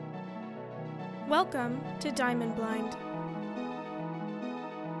Welcome to Diamond Blind.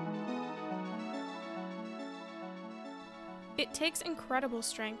 It takes incredible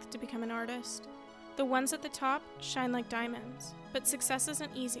strength to become an artist. The ones at the top shine like diamonds, but success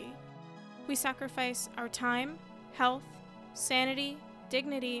isn't easy. We sacrifice our time, health, sanity,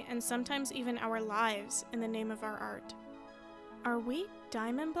 dignity, and sometimes even our lives in the name of our art. Are we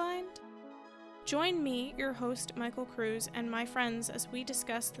diamond blind? Join me, your host Michael Cruz, and my friends as we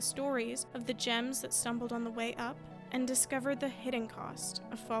discuss the stories of the gems that stumbled on the way up and discovered the hidden cost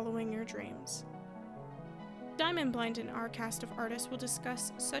of following your dreams. Diamond Blind and our cast of artists will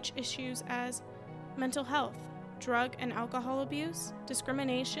discuss such issues as mental health, drug and alcohol abuse,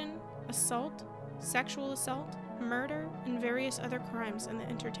 discrimination, assault, sexual assault, murder, and various other crimes in the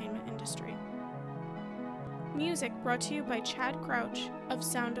entertainment industry. Music brought to you by Chad Crouch of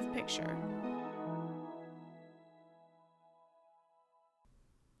Sound of Picture.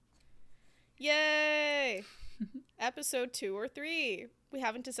 Yay! Episode 2 or 3. We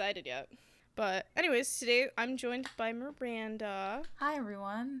haven't decided yet. But anyways, today I'm joined by Miranda. Hi,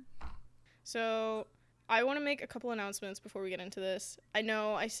 everyone. So I want to make a couple announcements before we get into this. I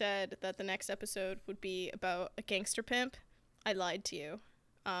know I said that the next episode would be about a gangster pimp. I lied to you.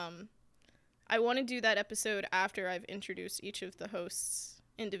 I want to do that episode after I've introduced each of the hosts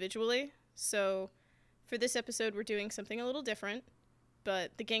individually. So for this episode, we're doing something a little different.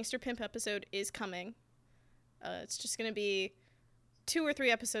 But the gangster pimp episode is coming. It's just going to be 2 or 3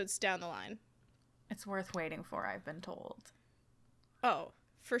 episodes down the line. It's worth waiting for, I've been told. Oh,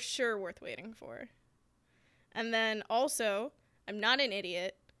 for sure worth waiting for. And then also, I'm not an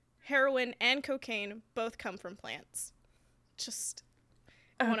idiot. Heroin and cocaine both come from plants. Just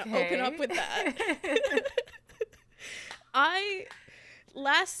want to open up with that.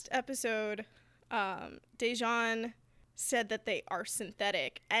 Last episode, Dejan said that they are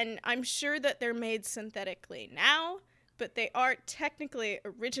synthetic, and I'm sure that they're made synthetically now, but they are technically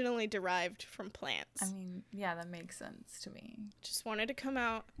originally derived from plants. I mean, yeah, that makes sense to me. Just wanted to come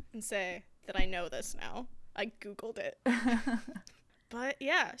out and say that I know this now. I Googled it. But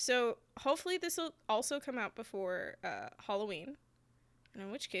yeah, so hopefully this will also come out before Halloween. And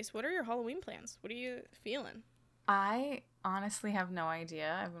in which case, what are your Halloween plans? What are you feeling? I honestly have no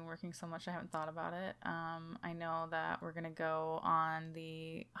idea. I've been working so much I haven't thought about it. I know that we're going to go on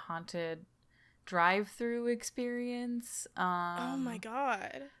the haunted drive-through experience. Oh my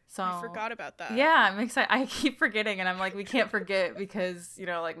god. So I forgot about that. Yeah, I'm excited. I keep forgetting, and I'm like, we can't forget because,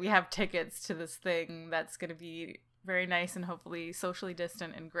 we have tickets to this thing that's going to be very nice and hopefully socially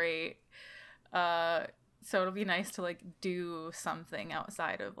distant and great. So it'll be nice to do something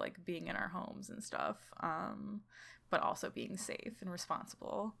outside of being in our homes and stuff, but also being safe and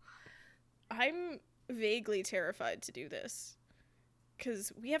responsible. I'm vaguely terrified to do this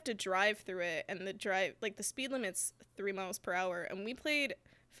because we have to drive through it, and the speed limit's 3 miles per hour, and we played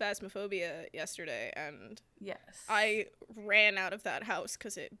Phasmophobia yesterday, and yes, I ran out of that house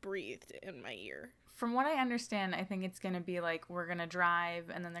because it breathed in my ear. From what I understand, I think it's going to be we're going to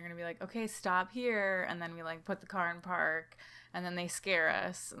drive, and then they're going to be okay, stop here. And then we put the car in park, and then they scare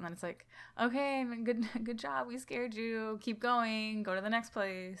us. And then it's okay, good job. We scared you. Keep going. Go to the next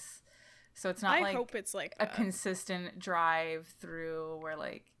place. So it's not I hope it's a consistent drive through where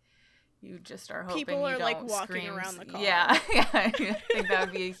you just are hoping people are you don't walking scream. around the car. Yeah. I think that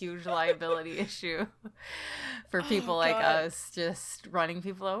would be a huge liability issue for people like us just running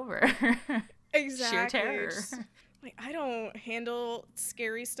people over. Exactly. Sheer terror. I don't handle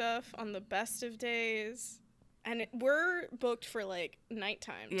scary stuff on the best of days. And we're booked for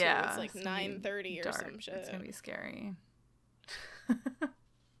nighttime too. Yeah, It's 9:30 or some shit. It's gonna be scary.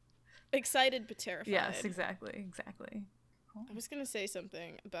 Excited but terrified. Yes, exactly. Cool. I was gonna say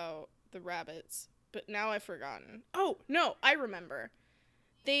something about the rabbits, but now I've forgotten. Oh no, I remember.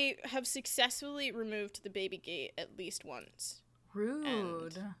 They have successfully removed the baby gate at least once.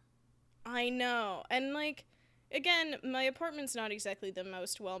 Rude. I know. And again, my apartment's not exactly the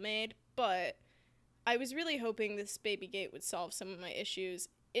most well-made, but I was really hoping this baby gate would solve some of my issues.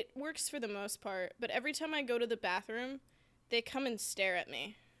 It works for the most part, but every time I go to the bathroom, they come and stare at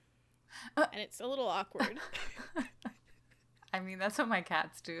me. And it's a little awkward. I mean, that's what my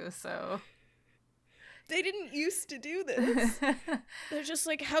cats do, so. They didn't used to do this. They're just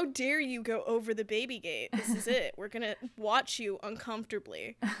how dare you go over the baby gate? This is it. We're going to watch you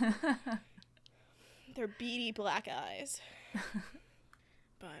uncomfortably. Their beady black eyes.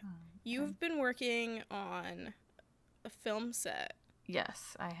 But you've been working on a film set.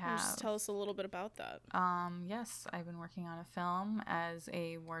 Yes, I have. Just tell us a little bit about that. Yes, I've been working on a film as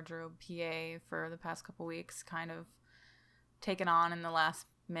a wardrobe PA for the past couple weeks, kind of taken on in the last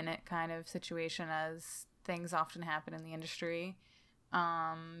minute kind of situation, as things often happen in the industry.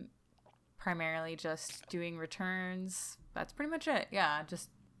 Primarily just doing returns. That's pretty much it. Yeah, just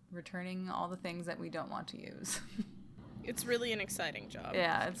returning all the things that we don't want to use. It's really an exciting job.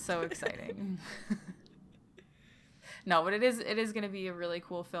 Yeah, it's so exciting. No, but it is going to be a really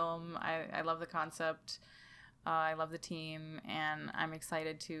cool film. I love the concept. I love the team, and I'm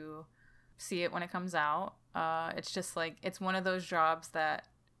excited to see it when it comes out. It's just like, it's one of those jobs that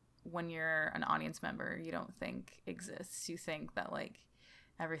when you're an audience member, you don't think exists. You think that like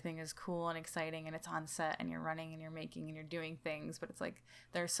everything is cool and exciting and it's on set and you're running and you're making and you're doing things, but it's like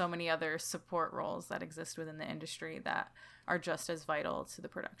there's so many other support roles that exist within the industry that are just as vital to the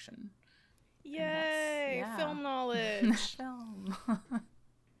production. Yay, yeah. film knowledge. Film.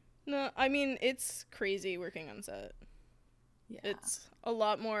 No, I mean, it's crazy working on set. Yeah. It's a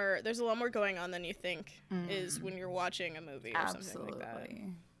lot more, there's a lot more going on than you think is when you're watching a movie or something like that.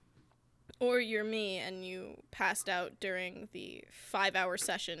 Or you're me and you passed out during the 5-hour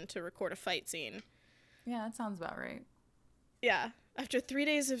session to record a fight scene. Yeah, that sounds about right. Yeah, after 3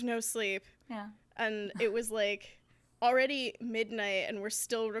 days of no sleep. Yeah. And it was like already midnight and we're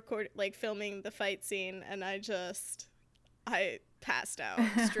still filming the fight scene, and I passed out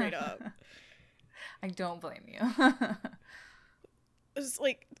straight up. I don't blame you. It was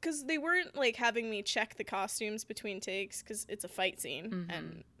like, because they weren't like having me check the costumes between takes because it's a fight scene,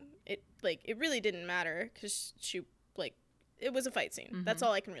 and it really didn't matter because it was a fight scene. That's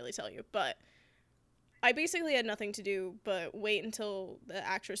all I can really tell you. But I basically had nothing to do but wait until the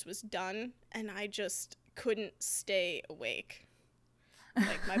actress was done, and I just couldn't stay awake.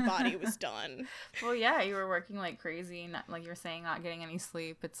 Like, my body was done. Well, yeah, you were working like crazy, not, like you were saying, not getting any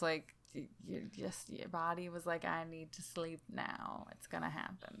sleep. It's like your body was like, I need to sleep now. It's gonna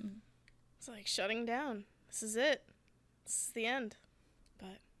happen. It's like shutting down. This is it. This is the end.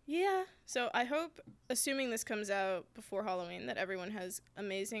 But yeah, so I hope, assuming this comes out before Halloween, that everyone has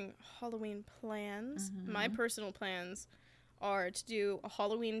amazing Halloween plans. My personal plans are to do a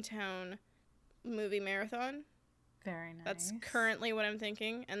Halloween Town movie marathon. Very nice. That's currently what I'm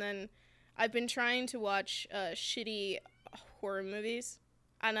thinking. And then I've been trying to watch shitty horror movies.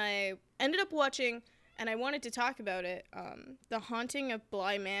 And I ended up watching, and I wanted to talk about it, The Haunting of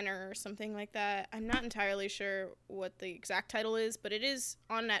Bly Manor or something like that. I'm not entirely sure what the exact title is, but it is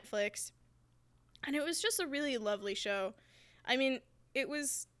on Netflix. And it was just a really lovely show. I mean, it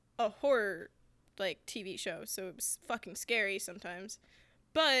was a horror, like, TV show, so it was fucking scary sometimes.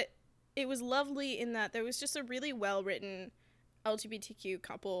 But it was lovely in that there was just a really well-written LGBTQ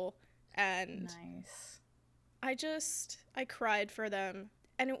couple, and nice. I cried for them.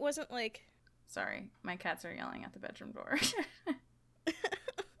 And it wasn't like... Sorry, my cats are yelling at the bedroom door.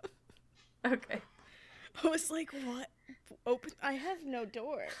 Okay. I was like, what? Open? I have no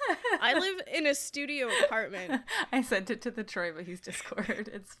door. I live in a studio apartment. I sent it to the Troy, but he's Discord.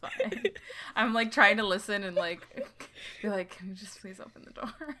 It's fine. I'm like trying to listen and like be like, can you just please open the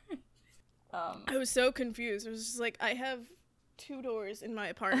door? I was so confused. I was just like, I have 2 doors in my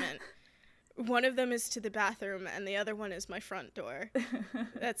apartment. One of them is to the bathroom, and the other one is my front door.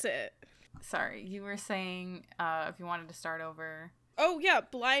 That's it. Sorry, you were saying if you wanted to start over. Oh, yeah,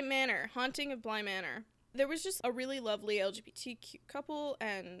 Bly Manor. Haunting of Bly Manor. There was just a really lovely LGBTQ couple,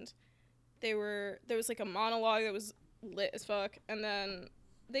 and there was like a monologue that was lit as fuck, and then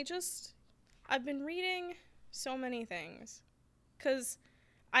I've been reading so many things, because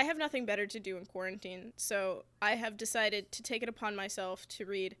I have nothing better to do in quarantine, so I have decided to take it upon myself to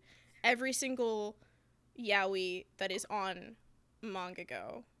read every single yaoi that is on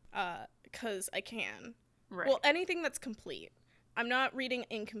MangaGo, because I can. Right. Well, anything that's complete. I'm not reading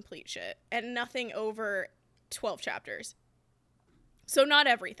incomplete shit, and nothing over 12 chapters. So not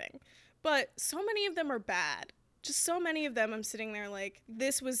everything. But so many of them are bad. Just so many of them I'm sitting there like,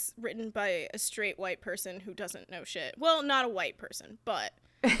 this was written by a straight white person who doesn't know shit. Well, not a white person, but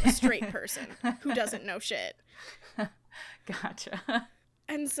a straight person who doesn't know shit. Gotcha.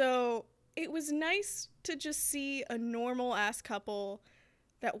 And so it was nice to just see a normal-ass couple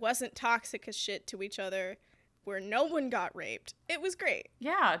that wasn't toxic as shit to each other, where no one got raped. It was great.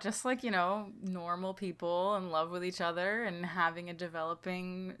 Yeah, just like, normal people in love with each other and having a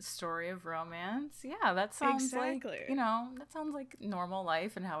developing story of romance. Yeah, that sounds like, that sounds like normal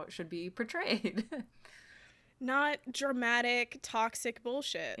life and how it should be portrayed. Not dramatic, toxic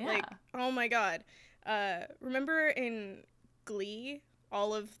bullshit. Yeah. Like, oh my God. Remember in Glee,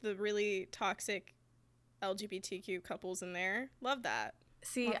 all of the really toxic LGBTQ couples in there? Love that.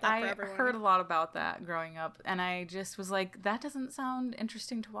 See, I heard a lot about that growing up, and I just was like, that doesn't sound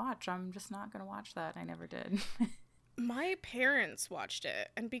interesting to watch. I'm just not going to watch that. I never did. My parents watched it,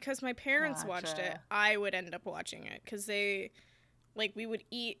 and because my parents watched it, Gotcha. I would end up watching it because we would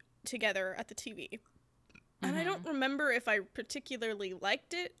eat together at the TV. And I don't remember if I particularly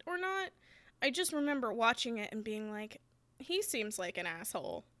liked it or not. I just remember watching it and being like, he seems like an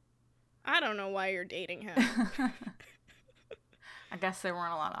asshole. I don't know why you're dating him. I guess there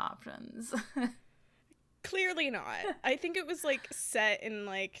weren't a lot of options. Clearly not. I think it was like set in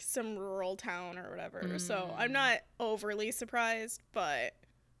like some rural town or whatever. So I'm not overly surprised, but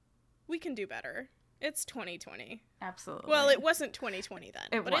we can do better. It's 2020. Absolutely. Well, it wasn't 2020 then,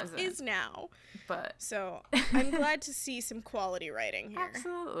 It but wasn't. it is now. But So I'm glad to see some quality writing here.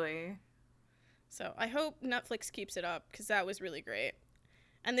 absolutely. So I hope Netflix keeps it up because that was really great.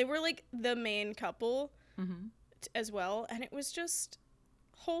 And they were like the main couple as well, and it was just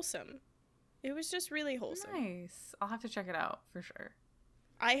wholesome. It was just really wholesome. Nice. I'll have to check it out for sure.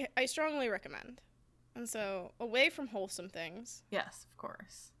 I strongly recommend. And so, away from wholesome things, Yes, of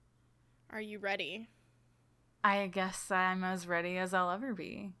course. are you ready? I guess I'm as ready as I'll ever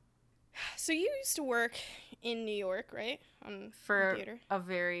be. So you used to work in New York, right? On For theater. a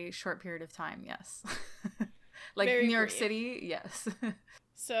very short period of time, yes. Like Very New York brief. City, yes.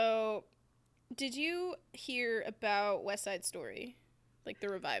 So, did you hear about West Side Story? Like the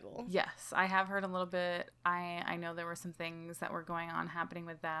revival? Yes, I have heard a little bit. I know there were some things that were going on happening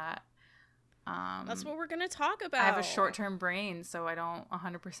with that. That's what we're going to talk about. I have a short-term brain, so I don't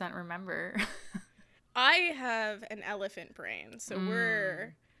 100% remember. I have an elephant brain. So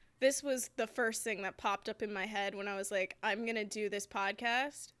this was the first thing that popped up in my head when I was like, I'm going to do this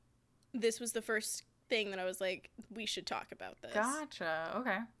podcast. This was the first thing that I was like, we should talk about this. Gotcha.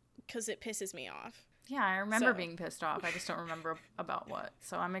 Okay. Because it pisses me off. Yeah, I remember So- being pissed off. I just don't remember about what.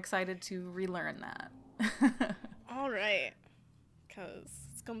 So I'm excited to relearn that. All right. Because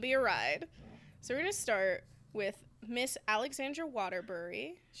it's going to be a ride. So we're going to start with Miss Alexandra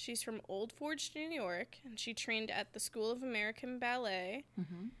Waterbury. She's from Old Forge, New York, and she trained at the School of American Ballet.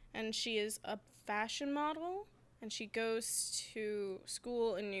 And she is a fashion model, and she goes to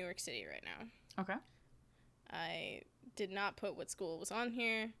school in New York City right now. Okay. I did not put what school was on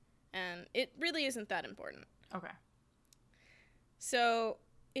here, and it really isn't that important. Okay. So,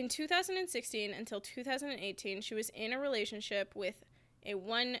 in 2016 until 2018, she was in a relationship with a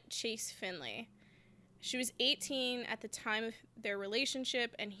one Chase Finley. She was 18 at the time of their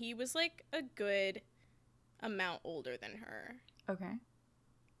relationship, and he was like a good amount older than her. Okay.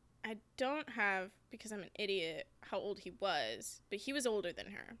 I don't have, because I'm an idiot, how old he was, but he was older than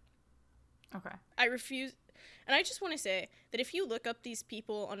her. Okay. I refuse. And I just want to say that if you look up these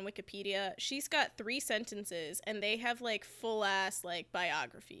people on Wikipedia, she's got 3 sentences and they have like full ass like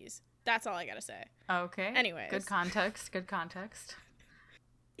biographies. That's all I gotta say. Okay. Anyways. Good context. Good context.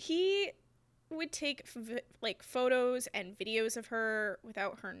 He would take like photos and videos of her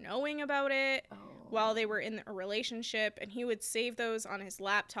without her knowing about it while they were in a relationship, and he would save those on his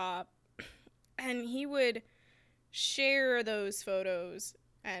laptop and he would share those photos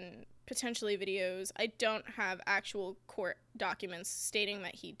and potentially videos. I don't have actual court documents stating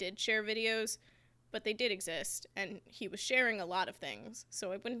that he did share videos, but they did exist, and he was sharing a lot of things,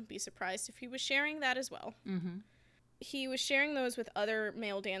 so I wouldn't be surprised if he was sharing that as well. He was sharing those with other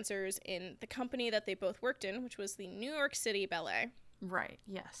male dancers in the company that they both worked in, which was the New York City Ballet. Right.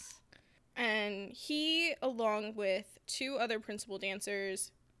 Yes. And he, along with 2 other principal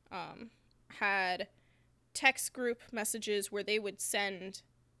dancers, had text group messages where they would send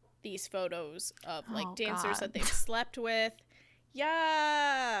these photos of like Oh, dancers God. that they've slept with.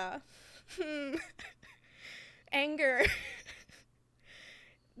 Yeah. Anger.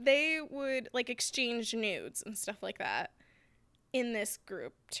 They would like exchange nudes and stuff like that in this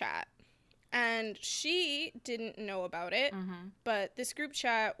group chat. And she didn't know about it, but this group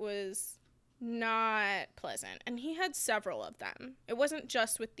chat was not pleasant. And he had several of them. It wasn't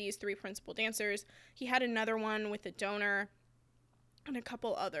just with these 3 principal dancers. He had another one with a donor and a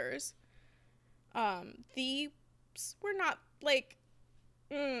couple others. These were not like,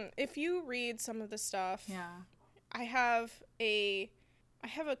 if you read some of the stuff, Yeah. I have a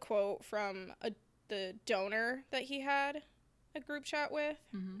quote from the donor that he had a group chat with,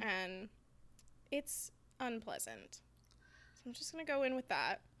 and it's unpleasant. So I'm just going to go in with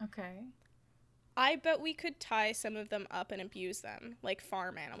that. Okay. I bet we could tie some of them up and abuse them like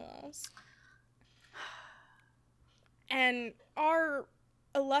farm animals. And our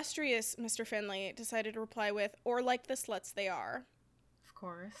illustrious Mr. Finley decided to reply with, or like the sluts they are. Of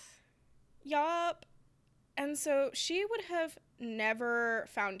course. Yup. And so she would have never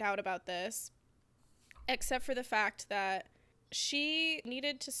found out about this, except for the fact that she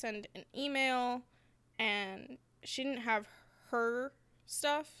needed to send an email, and she didn't have her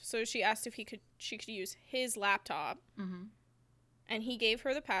stuff, so she asked if she could use his laptop. Mm-hmm. And he gave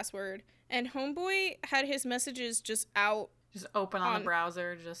her the password, and homeboy had his messages just out. Just open on the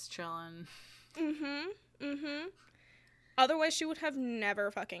browser, just chilling. Otherwise, she would have never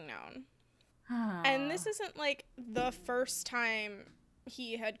fucking known. And this isn't, like, the first time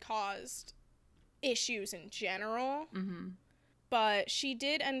he had caused issues in general. Mm-hmm. But she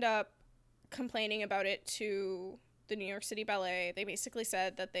did end up complaining about it to the New York City Ballet. They basically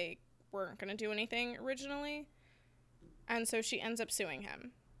said that they weren't going to do anything originally. And so she ends up suing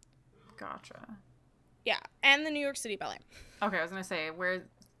him. Gotcha. Yeah, and the New York City Ballet. Okay, I was going to say, where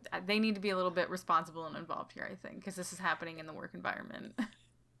they need to be a little bit responsible and involved here, I think, because this is happening in the work environment.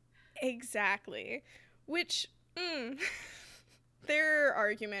 Exactly. Which, their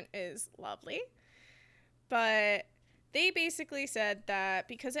argument is lovely. But they basically said that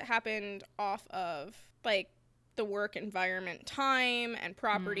because it happened off of, like, the work environment time and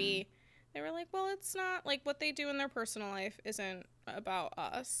property, they were like, well, it's not, like, what they do in their personal life isn't about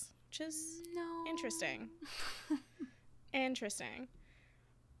us. Which is interesting. Interesting.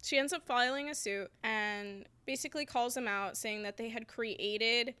 She ends up filing a suit and basically calls them out, saying that they had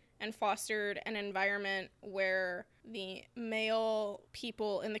created and fostered an environment where the male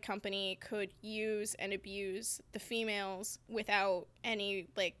people in the company could use and abuse the females without any,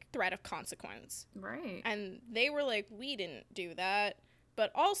 like, threat of consequence. Right. And they were like, we didn't do that.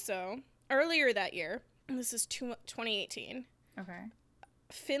 But also, earlier that year, this is 2018. Okay.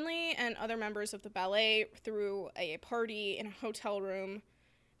 Finley and other members of the ballet threw a party in a hotel room.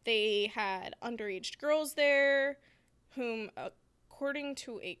 They had underage girls there whom, according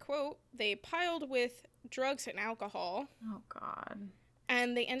to a quote, they piled with drugs and alcohol. Oh, God.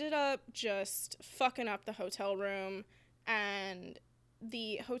 And they ended up just fucking up the hotel room, and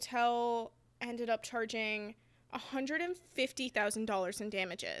the hotel ended up charging $150,000 in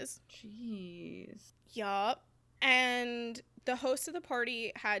damages. Jeez. Yup. And the host of the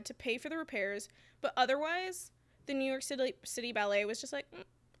party had to pay for the repairs, but otherwise, the New York City Ballet was just like,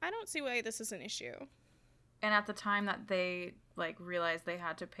 I don't see why this is an issue. And at the time that they, like, realized they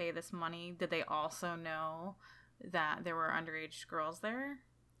had to pay this money, did they also know that there were underage girls there?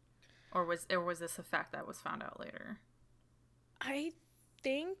 Or was this a fact that was found out later? I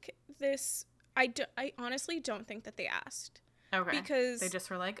think this... I honestly don't think that they asked. Okay. Because... they just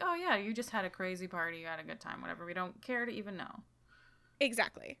were like, oh, yeah, you just had a crazy party, you had a good time, whatever. We don't care to even know.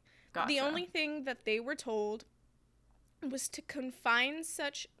 Exactly. Gotcha. The only thing that they were told was to confine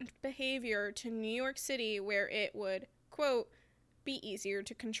such behavior to New York City, where it would, quote, be easier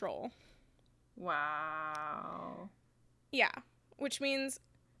to control. Wow. Yeah. Which means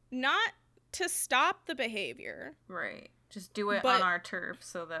not to stop the behavior. Right. Just do it on our turf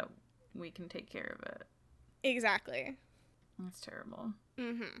so that we can take care of it. Exactly. That's terrible.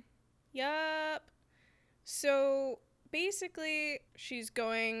 Yup. So basically, she's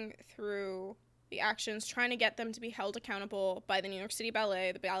going through the actions, trying to get them to be held accountable by the New York City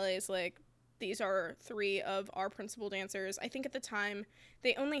Ballet. The ballet is like, these are 3 of our principal dancers. I think at the time,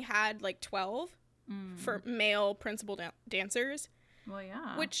 they only had like 12 for male principal dancers. Well,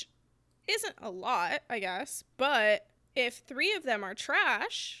 yeah. Which isn't a lot, I guess. But if 3 of them are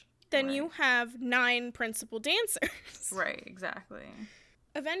trash, then you have 9 principal dancers. Right, exactly.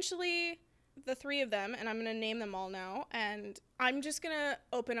 Eventually, the 3 of them, and I'm going to name them all now, and I'm just going to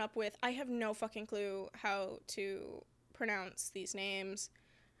open up with, I have no fucking clue how to pronounce these names.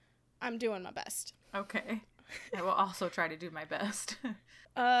 I'm doing my best. Okay. I will also try to do my best.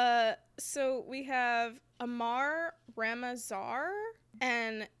 So we have Amar Ramazar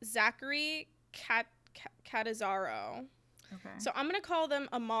and Zachary Catazaro. Okay. So I'm going to call them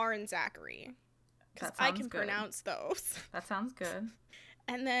Amar and Zachary, because I can pronounce those. That sounds good.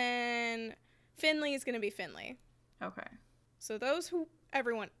 And then Finley is going to be Finley. Okay. So that's who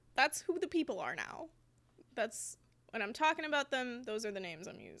the people are now. That's, when I'm talking about them, those are the names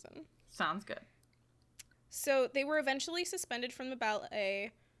I'm using. Sounds good. So they were eventually suspended from the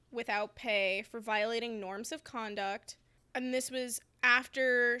ballet without pay for violating norms of conduct. And this was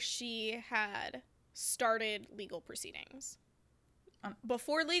after she had started legal proceedings.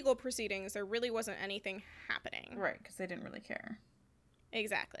 Before legal proceedings, there really wasn't anything happening. Right, because they didn't really care.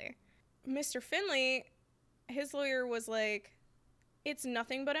 Exactly. Mr. Finley, his lawyer was like, it's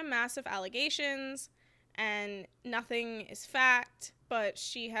nothing but a mass of allegations and nothing is fact, but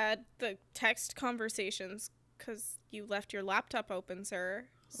she had the text conversations because you left your laptop open, sir.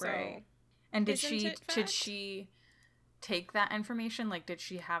 So, right. And did she take that information? Like, did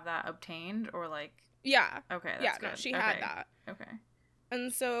she have that obtained or like? Yeah. Okay. That's good. No, she had that. Okay.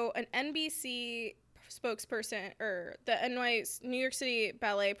 And so an NBC spokesperson, or the New York City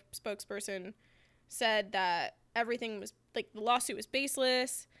Ballet spokesperson, said that everything was, like, the lawsuit was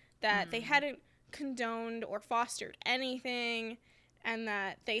baseless, that they hadn't condoned or fostered anything, and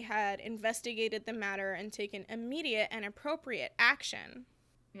that they had investigated the matter and taken immediate and appropriate action.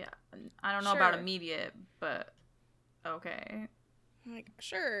 Yeah, I don't know about immediate, but okay. I'm like,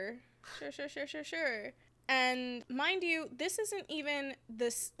 sure. And mind you, this isn't even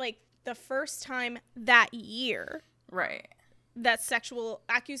the first time that year. Right. That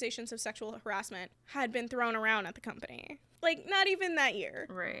accusations of sexual harassment had been thrown around at the company. Like, not even that year.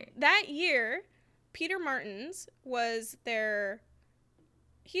 Right. That year, Peter Martins was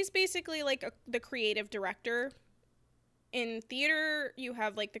he's basically like the creative director. In theater, you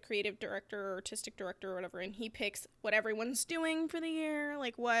have like the creative director or artistic director or whatever, and he picks what everyone's doing for the year,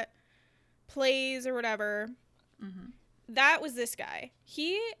 like what plays or whatever. Mm-hmm. That was this guy.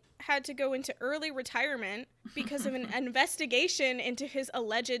 He had to go into early retirement because of an investigation into his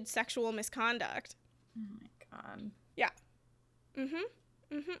alleged sexual misconduct. Oh my God. Yeah.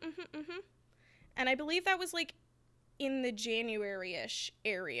 And I believe that was like in the January-ish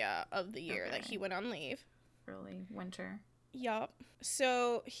area of the year that he went on leave. Early winter. Yup.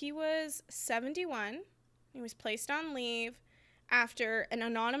 So he was 71. He was placed on leave after an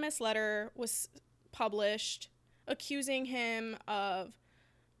anonymous letter was published accusing him of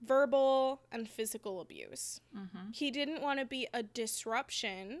verbal and physical abuse. Mm-hmm. He didn't want to be a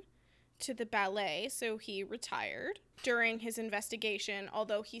disruption to the ballet, so he retired during his investigation,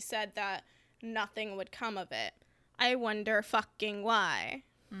 although he said that nothing would come of it. I wonder fucking why.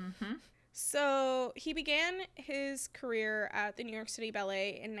 Mm-hmm. So he began his career at the New York City Ballet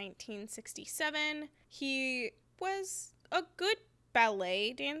in 1967. He was a good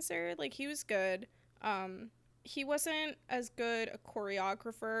ballet dancer. Like, he was good. He wasn't as good a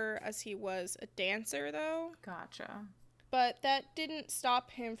choreographer as he was a dancer, though. Gotcha. But that didn't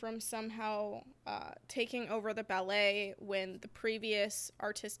stop him from somehow taking over the ballet when the previous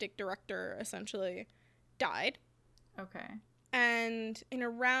artistic director essentially died. Okay. And in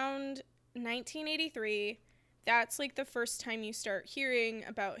around 1983, that's like the first time you start hearing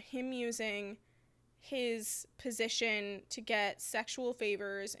about him using his position to get sexual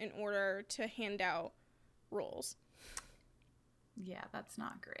favors in order to hand out roles. Yeah, that's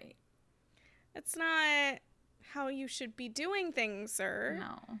not great. That's not how you should be doing things, sir.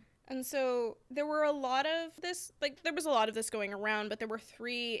 No. And so there was a lot of this going around, but there were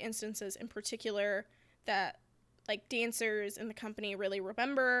 3 instances in particular that like dancers in the company really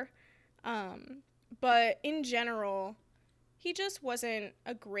remember. But in general, he just wasn't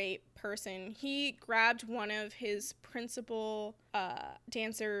a great person. He grabbed one of his principal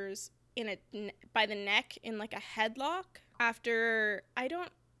dancers by the neck in like a headlock after, I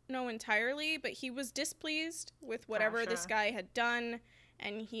don't know entirely, but he was displeased with whatever this guy had done,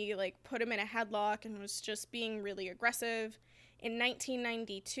 and he like put him in a headlock and was just being really aggressive. In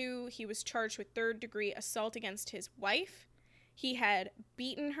 1992, he was charged with 3rd-degree assault against his wife. He had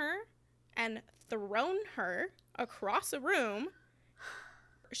beaten her and thrown her across a room.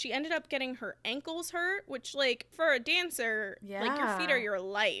 She ended up getting her ankles hurt, which, like, for a dancer, like, your feet are your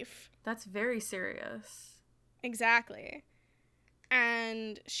life. That's very serious. Exactly.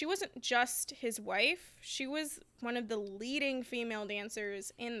 And she wasn't just his wife. She was one of the leading female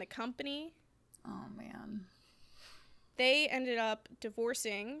dancers in the company. Oh, man. They ended up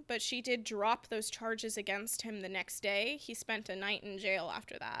divorcing, but she did drop those charges against him the next day. He spent a night in jail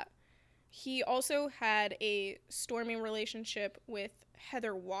after that. He also had a stormy relationship with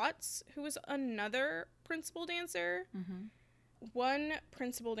Heather Watts, who was another principal dancer. Mm-hmm. One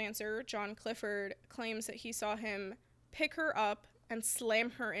principal dancer, John Clifford, claims that he saw him pick her up and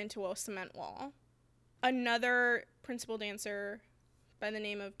slam her into a cement wall. Another principal dancer by the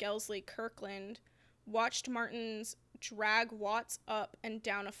name of Gelsley Kirkland watched Martins drag Watts up and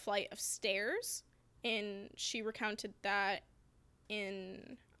down a flight of stairs, and she recounted that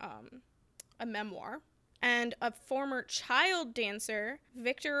in a memoir. And a former child dancer,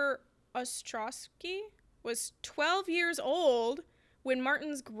 Victor Ostrowski, was 12 years old when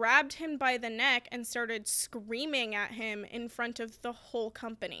Martins grabbed him by the neck and started screaming at him in front of the whole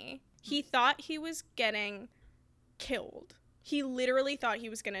company. He thought he was getting killed. He literally thought he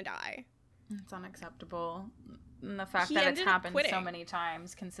was going to die. It's unacceptable. And the fact that it's happened so many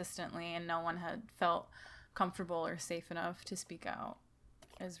times consistently and no one had felt comfortable or safe enough to speak out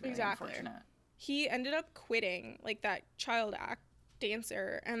is really unfortunate. He ended up quitting, like, that child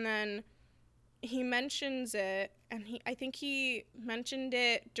dancer, and then he mentions it, and I think he mentioned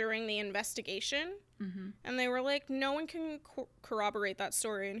it during the investigation, Mm-hmm. And they were like, no one can corroborate that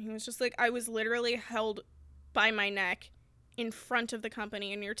story. And he was just like, I was literally held by my neck in front of the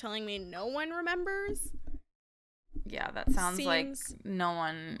company, and you're telling me no one remembers? Yeah, that sounds like no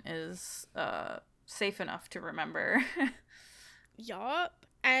one is safe enough to remember. Yup.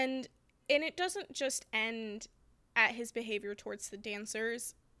 And it doesn't just end at his behavior towards the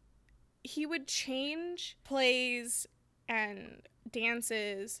dancers. He would change plays and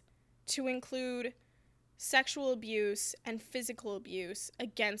dances to include sexual abuse and physical abuse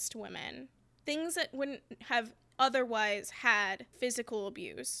against women. Things that wouldn't have otherwise had physical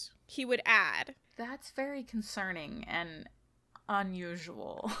abuse, he would add. That's very concerning and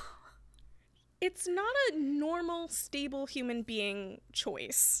unusual. It's not a normal, stable human being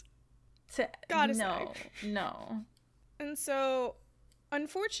choice. Gotta say. No. And so,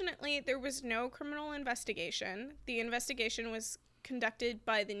 unfortunately, there was no criminal investigation. The investigation was conducted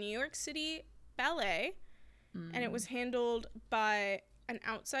by the New York City Ballet, and it was handled by an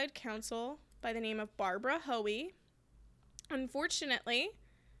outside counsel by the name of Barbara Hoey. Unfortunately,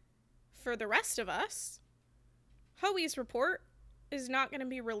 for the rest of us, Hoey's report is not going to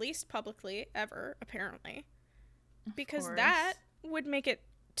be released publicly ever, apparently, because that would make it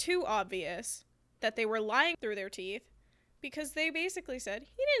too obvious that they were lying through their teeth, because they basically said,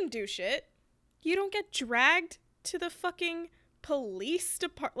 he didn't do shit. You don't get dragged to the fucking police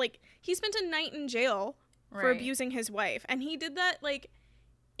department. Like, he spent a night in jail for abusing his wife, and he did that, like,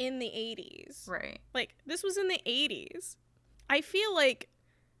 in the 80s. Right. Like, this was in the 80s. I feel like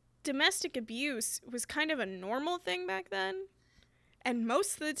domestic abuse was kind of a normal thing back then, and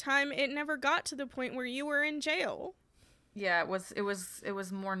most of the time it never got to the point where you were in jail. Yeah, it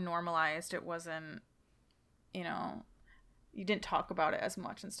was more normalized. It wasn't, you know, you didn't talk about it as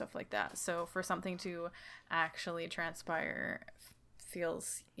much and stuff like that. So for something to actually transpire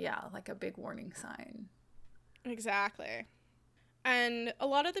feels, like a big warning sign. Exactly. And a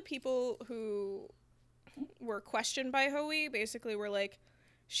lot of the people who were questioned by Hoey basically were like,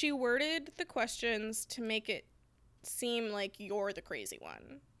 she worded the questions to make it seem like you're the crazy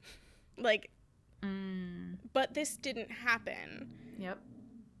one. Like, but this didn't happen. Yep.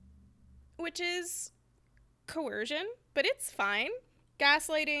 Which is coercion, but it's fine.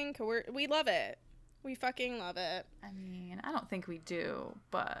 Gaslighting, we love it. We fucking love it. I mean, I don't think we do,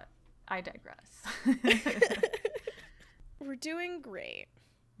 but I digress. We're doing great.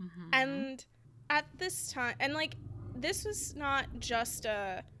 Mm-hmm. And at this time, and like, this was not just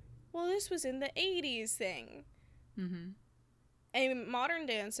this was in the 80s thing. Mm-hmm. A modern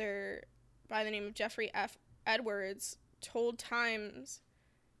dancer by the name of Jeffrey F. Edwards told Times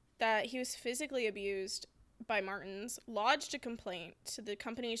that he was physically abused by Martins, lodged a complaint to the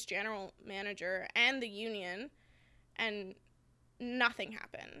company's general manager and the union, and nothing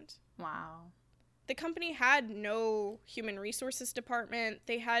happened. Wow. The company had no human resources department.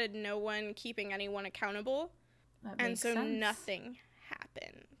 They had no one keeping anyone accountable. And so nothing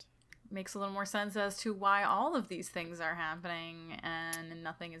happened. Makes a little more sense as to why all of these things are happening and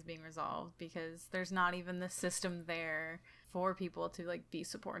nothing is being resolved, because there's not even the system there for people to like be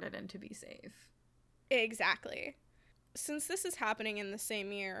supported and to be safe. Exactly. Since this is happening in the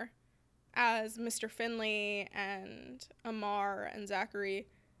same year as Mr. Finley and Amar and Zachary,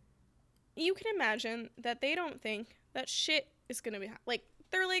 you can imagine that they don't think that shit is going to be like,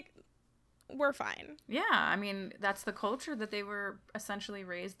 they're like, we're fine. Yeah, I mean, that's the culture that they were essentially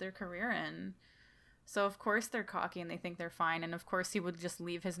raised their career in. So of course they're cocky and they think they're fine, and of course he would just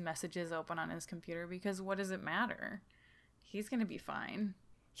leave his messages open on his computer, because what does it matter? He's going to be fine.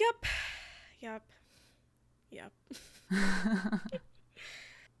 Yep.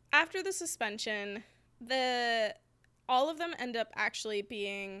 After the suspension, all of them end up actually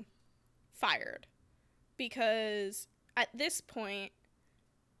being fired, because at this point,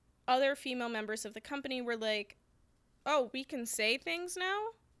 other female members of the company were like, oh, we can say things now?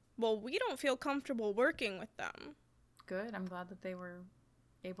 Well, we don't feel comfortable working with them. Good. I'm glad that they were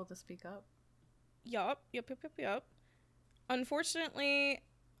able to speak up. Yup. Unfortunately,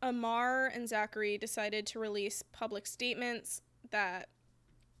 Amar and Zachary decided to release public statements that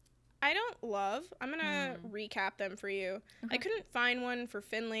I don't love. I'm going to recap them for you. Okay. I couldn't find one for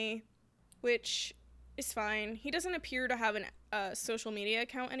Finley, which is fine. He doesn't appear to have a social media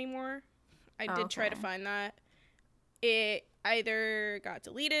account anymore. I did try to find that. It either got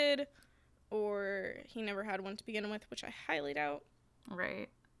deleted or he never had one to begin with, which I highly doubt. Right.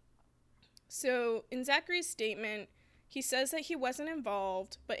 So in Zachary's statement, he says that he wasn't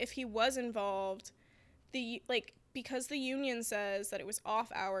involved, but if he was involved, because the union says that it was off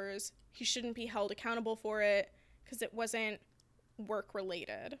hours, he shouldn't be held accountable for it because it wasn't work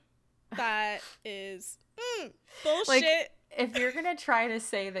related. That is bullshit. Like, if you're gonna try to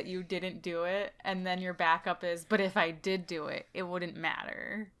say that you didn't do it, and then your backup is, but if I did do it, it wouldn't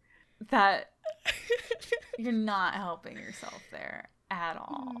matter. That you're not helping yourself there at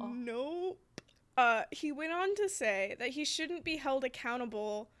all. Nope. He went on to say that he shouldn't be held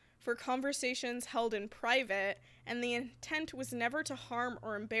accountable for conversations held in private, and the intent was never to harm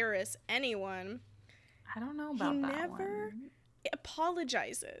or embarrass anyone. I don't know about that one. He never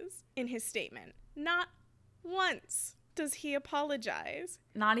apologizes in his statement. Not once does he apologize.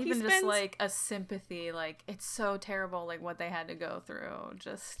 Not even just like a sympathy, like it's so terrible, like what they had to go through.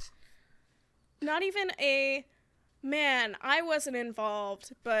 Just not even a, man, I wasn't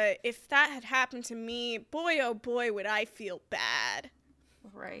involved, but if that had happened to me, boy oh boy would I feel bad.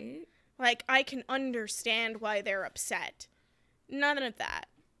 Right? Like, I can understand why they're upset. None of that.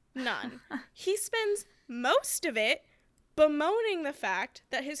 None. He spends most of it bemoaning the fact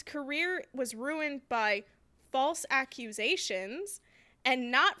that his career was ruined by false accusations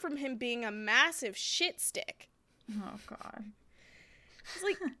and not from him being a massive shit stick. Oh, God. It's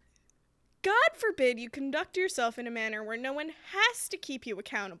like, God forbid you conduct yourself in a manner where no one has to keep you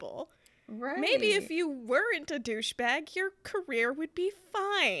accountable. Right. Maybe if you weren't a douchebag, your career would be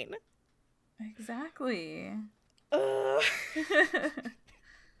fine. Exactly.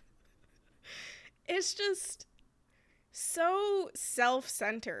 It's just so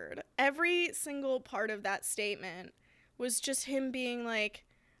self-centered. Every single part of that statement was just him being like,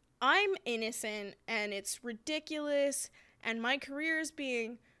 I'm innocent and it's ridiculous and my career is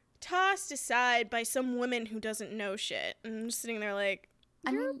being tossed aside by some woman who doesn't know shit. And I'm just sitting there like,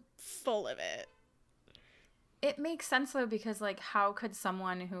 you're full of it. It makes sense though, because like, how could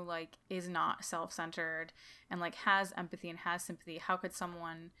someone who like is not self-centered and like has empathy and has sympathy, how could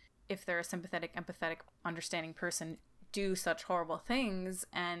someone, if they're a sympathetic, empathetic, understanding person, do such horrible things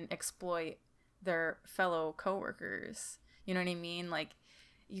and exploit their fellow coworkers? You know what I mean? Like,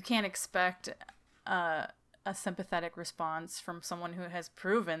 you can't expect a sympathetic response from someone who has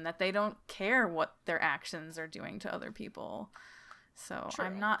proven that they don't care what their actions are doing to other people. So true.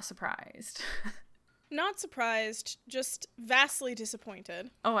 I'm not surprised. Not surprised, just vastly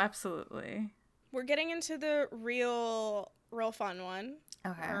disappointed. Oh, absolutely. We're getting into the real fun one.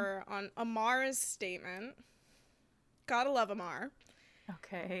 Okay. Or on Amar's statement. Gotta love Amar.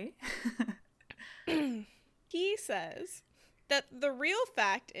 Okay. He says that the real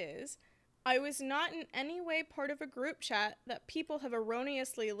fact is, I was not in any way part of a group chat that people have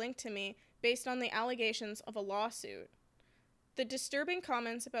erroneously linked to me based on the allegations of a lawsuit. The disturbing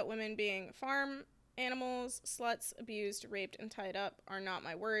comments about women being farm animals, sluts, abused, raped, and tied up are not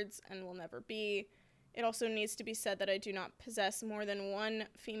my words and will never be. It also needs to be said that I do not possess more than one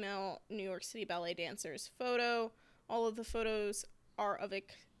female New York City ballet dancer's photo. All of the photos are of a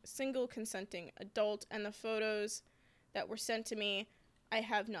single consenting adult, and the photos that were sent to me I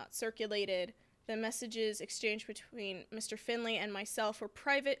have not circulated. The messages exchanged between Mr. Finley and myself were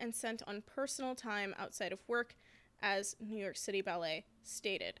private and sent on personal time outside of work, as New York City Ballet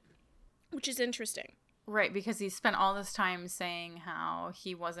stated. Which is interesting. Right, because he spent all this time saying how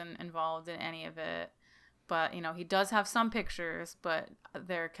he wasn't involved in any of it. But, you know, he does have some pictures, but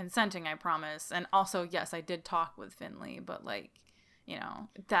they're consenting, I promise. And also, yes, I did talk with Finley, but, like, you know,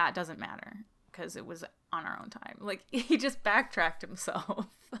 that doesn't matter because it was on our own time. Like, he just backtracked himself.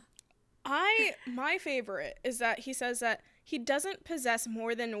 My favorite is that he says that he doesn't possess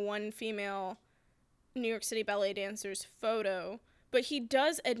more than one female New York City Ballet dancer's photo, but he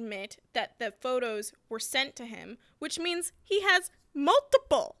does admit that the photos were sent to him, which means he has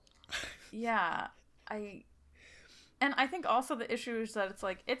multiple. Yeah, I think also the issue is that it's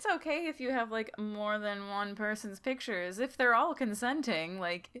like, it's okay if you have like more than one person's pictures if they're all consenting.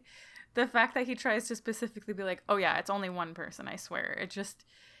 Like, the fact that he tries to specifically be like, oh yeah, it's only one person, I swear,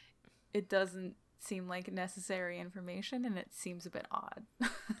 it doesn't seem like necessary information, and it seems a bit odd.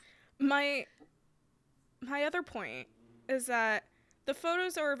 My other point is that the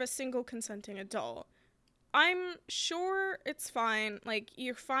photos are of a single consenting adult. I'm sure it's fine. Like,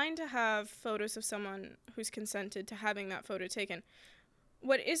 you're fine to have photos of someone who's consented to having that photo taken.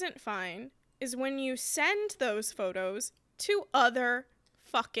 What isn't fine is when you send those photos to other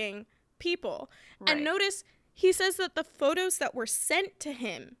fucking people. Right. And notice, he says that the photos that were sent to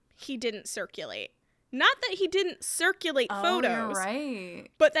him, he didn't circulate. Not that he didn't circulate photos. You're right.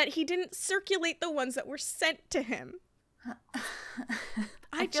 But that he didn't circulate the ones that were sent to him.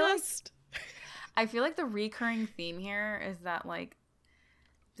 I feel like the recurring theme here is that, like,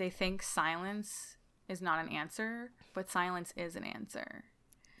 they think silence is not an answer, but silence is an answer.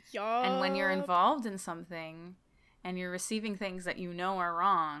 Yup. And when you're involved in something and you're receiving things that you know are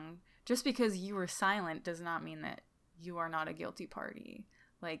wrong, just because you were silent does not mean that you are not a guilty party.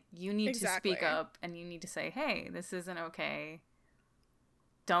 Like, you need to speak up, and you need to say, hey, this isn't okay.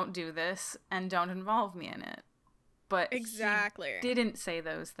 Don't do this, and don't involve me in it. But he didn't say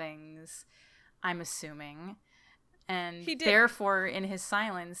those things, I'm assuming. And therefore, in his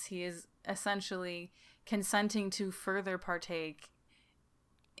silence, he is essentially consenting to further partake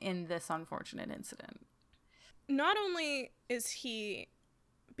in this unfortunate incident. Not only is he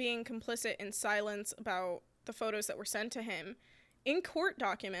being complicit in silence about the photos that were sent to him, in court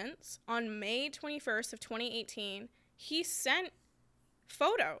documents on May 21st of 2018, he sent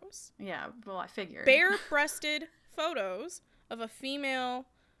photos. Yeah, well, I figured. Bare-breasted photos of a female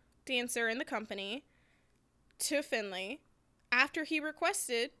dancer in the company to Finley after he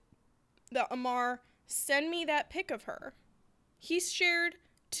requested that Amar send me that pic of her. He shared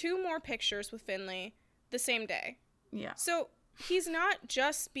 2 more pictures with Finley the same day. Yeah. So he's not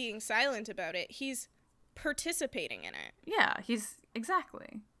just being silent about it, he's participating in it. Yeah, he's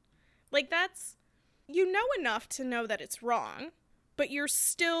exactly. Like, that's, you know enough to know that it's wrong, but you're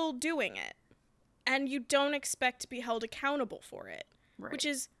still doing it. And you don't expect to be held accountable for it, right. Which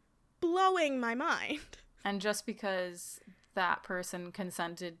is blowing my mind. And just because that person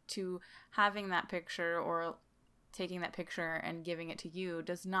consented to having that picture or taking that picture and giving it to you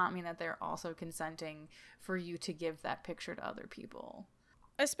does not mean that they're also consenting for you to give that picture to other people.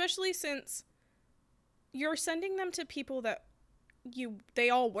 Especially since you're sending them to people that they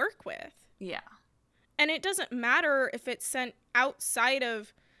all work with. Yeah. And it doesn't matter if it's sent outside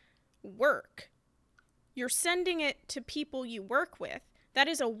of work. You're sending it to people you work with. That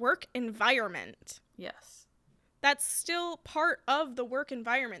is a work environment. Yes. That's still part of the work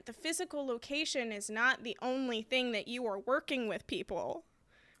environment. The physical location is not the only thing that you are working with people.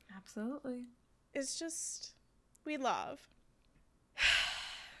 Absolutely. It's just, we love.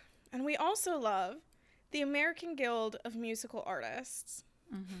 And we also love the American Guild of Musical Artists.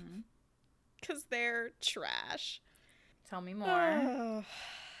 Mm-hmm. Because they're trash. Tell me more.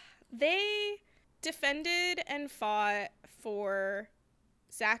 They defended and fought for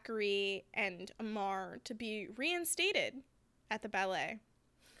Zachary and Amar to be reinstated at the ballet.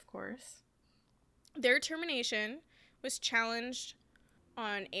 Of course. Their termination was challenged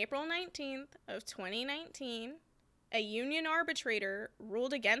on April 19th of 2019. A union arbitrator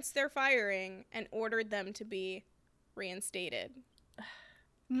ruled against their firing and ordered them to be reinstated.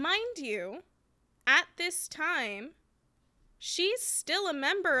 Mind you, at this time, she's still a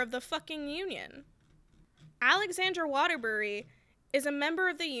member of the fucking union. Alexandra Waterbury is a member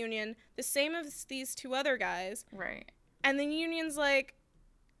of the union, the same as these 2 other guys. Right. And the union's like,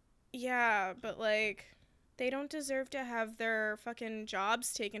 yeah, but, like, they don't deserve to have their fucking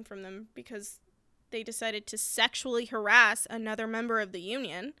jobs taken from them because they decided to sexually harass another member of the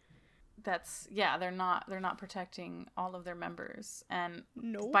union. They're not protecting all of their members. And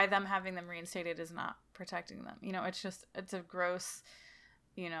nope. By them having them reinstated is not protecting them. You know, it's a gross,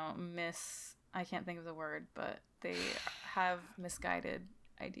 I can't think of the word, but they have misguided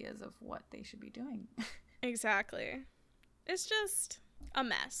ideas of what they should be doing. Exactly. It's just a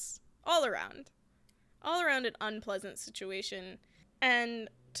mess. All around. All around an unpleasant situation. And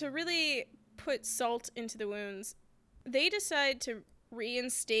to really put salt into the wounds, they decide to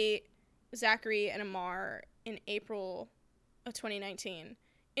reinstate Zachary and Amar in April of 2019.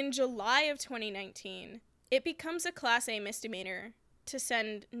 In July of 2019, it becomes a Class A misdemeanor to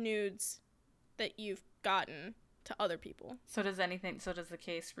send nudes that you've gotten to other people. So does the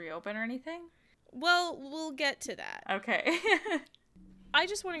case reopen or anything? Well, we'll get to that. Okay. I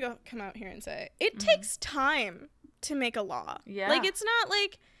just want to come out here and say, it takes time to make a law. Yeah. Like, it's not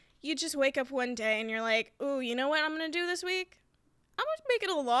like you just wake up one day and you're like, ooh, you know what I'm going to do this week? I'm going to make it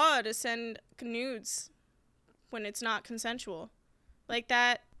a law to send nudes when it's not consensual. Like,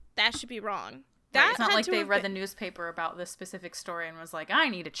 that should be wrong. Right, it's not like they read the newspaper about this specific story and was like, I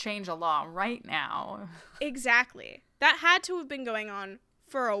need to change a law right now. Exactly. That had to have been going on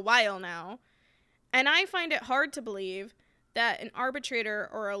for a while now. And I find it hard to believe that an arbitrator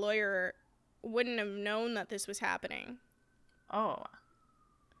or a lawyer wouldn't have known that this was happening. Oh,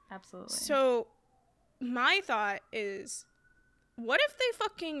 absolutely. So my thought is, what if they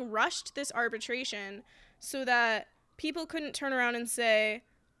fucking rushed this arbitration so that people couldn't turn around and say,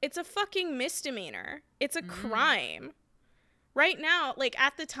 it's a fucking misdemeanor. It's a crime. Right now, like,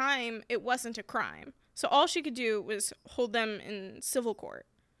 at the time, it wasn't a crime. So all she could do was hold them in civil court.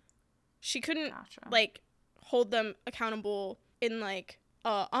 She couldn't, like, hold them accountable in, like,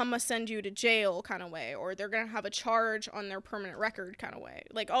 I'm gonna send you to jail kind of way, or they're gonna have a charge on their permanent record kind of way.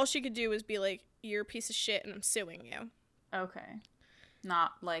 Like, all she could do was be like, you're a piece of shit and I'm suing you. Okay.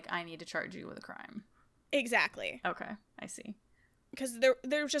 Not like, I need to charge you with a crime. Exactly. Okay, I see. Because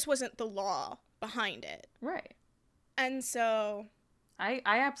there just wasn't the law behind it. Right. And so... I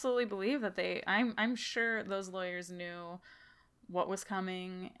absolutely believe that I'm sure those lawyers knew what was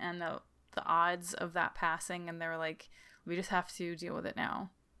coming and the odds of that passing, and they were like, we just have to deal with it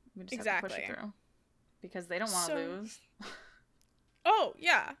now. We just have to push it through. Because they don't want to lose. Oh,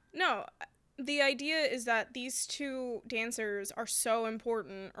 yeah. No, the idea is that these two dancers are so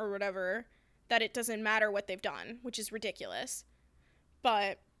important or whatever that it doesn't matter what they've done, which is ridiculous.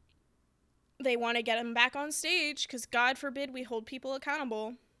 But they want to get them back on stage because God forbid we hold people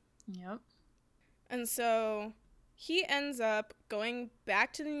accountable. Yep. And so he ends up going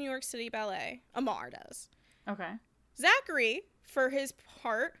back to the New York City Ballet. Amar does. Okay. Zachary, for his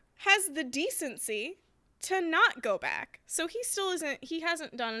part, has the decency to not go back. So he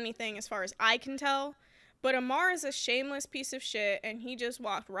hasn't done anything as far as I can tell. But Amar is a shameless piece of shit, and he just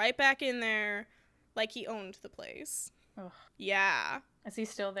walked right back in there like he owned the place. Ugh. Yeah. Is he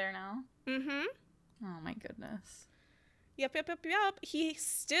still there now? Mm-hmm. Oh my goodness. Yep. He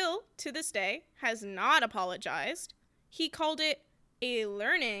still, to this day, has not apologized. He called it a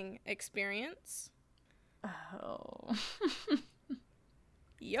learning experience. Oh.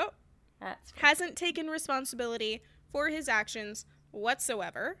 Yep. That's funny. Hasn't taken responsibility for his actions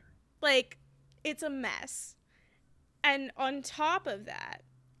whatsoever. Like, it's a mess. And on top of that,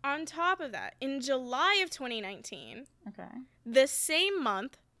 in July of 2019, okay, the same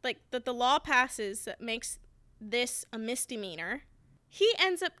month, like, that the law passes that makes this a misdemeanor, he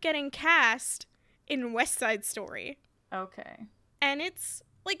ends up getting cast in West Side Story. Okay. And it's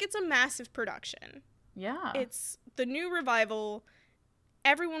a massive production. Yeah. It's the new revival.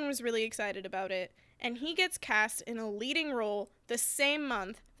 Everyone was really excited about it. And he gets cast in a leading role the same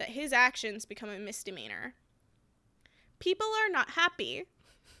month that his actions become a misdemeanor. People are not happy.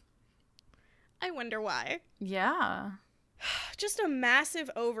 I wonder why. Yeah. Just a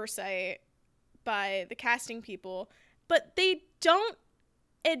massive oversight by the casting people, but they don't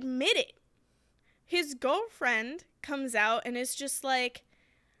admit it. His girlfriend comes out and is just like,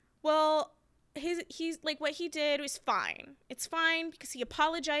 well, he's like, what he did was fine. It's fine because he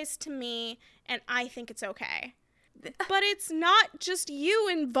apologized to me and I think it's okay. But it's not just you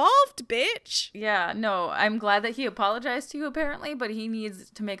involved, bitch. Yeah, no, I'm glad that he apologized to you, apparently, but he needs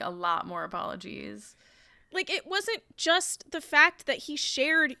to make a lot more apologies. Like, it wasn't just the fact that he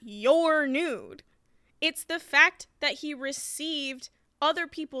shared your nude. It's the fact that he received other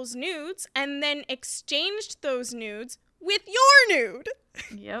people's nudes and then exchanged those nudes with your nude.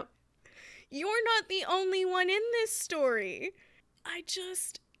 Yep. You're not the only one in this story.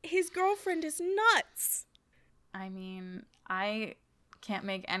 His girlfriend is nuts. I mean, I can't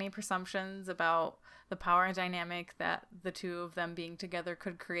make any presumptions about the power dynamic that the two of them being together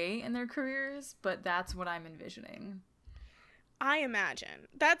could create in their careers, but that's what I'm envisioning. I imagine.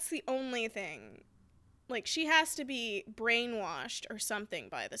 That's the only thing. Like, she has to be brainwashed or something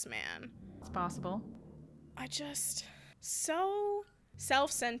by this man. It's possible. So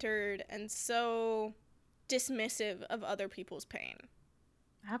self-centered and so dismissive of other people's pain.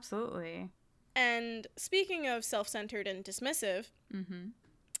 Absolutely. And speaking of self-centered and dismissive,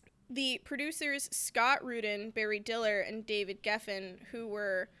 the producers Scott Rudin, Barry Diller, and David Geffen, who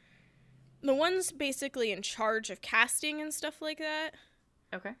were the ones basically in charge of casting and stuff like that,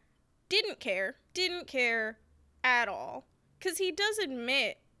 okay, didn't care at all. Because he does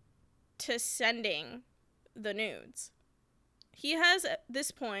admit to sending the nudes. He has, at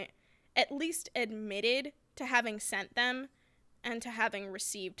this point, at least admitted to having sent them and to having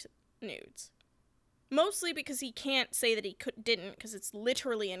received nudes. Mostly because he can't say that he didn't, because it's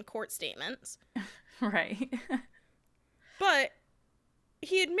literally in court statements. Right. But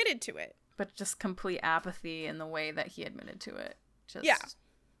he admitted to it. But just complete apathy in the way that he admitted to it. Just, yeah.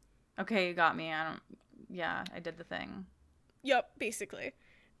 Okay, you got me. I did the thing. Yup, basically.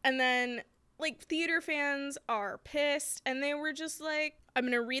 And then, like, theater fans are pissed, and they were just like, I'm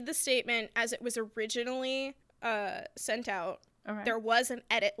going to read the statement as it was originally sent out. Okay. There was an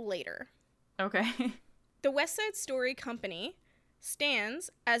edit later. Okay. The West Side Story Company stands,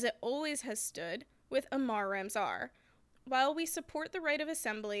 as it always has stood, with Amar Ramzar. While we support the right of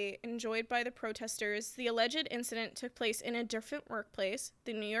assembly enjoyed by the protesters, the alleged incident took place in a different workplace,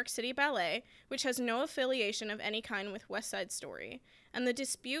 the New York City Ballet, which has no affiliation of any kind with West Side Story, and the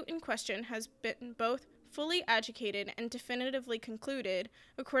dispute in question has been both fully adjudicated and definitively concluded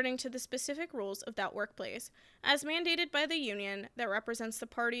according to the specific rules of that workplace, as mandated by the union that represents the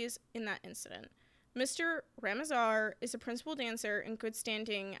parties in that incident. Mr. Ramazar is a principal dancer in good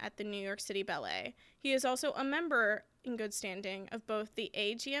standing at the New York City Ballet. He is also a member in good standing of both the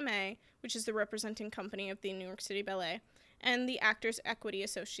AGMA, which is the representing company of the New York City Ballet, and the Actors Equity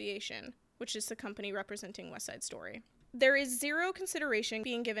Association, which is the company representing West Side Story. There is zero consideration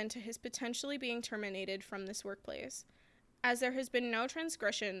being given to his potentially being terminated from this workplace, as there has been no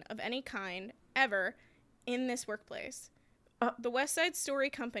transgression of any kind ever in this workplace. The West Side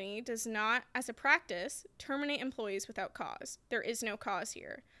Story Company does not, as a practice, terminate employees without cause. There is no cause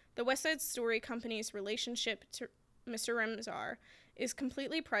here. The West Side Story Company's relationship to Mr. Ramazar is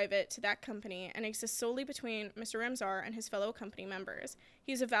completely private to that company and exists solely between Mr. Ramazar and his fellow company members.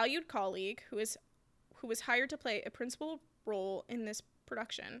 He is a valued colleague who was hired to play a principal role in this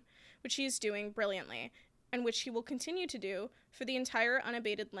production, which he is doing brilliantly, and which he will continue to do for the entire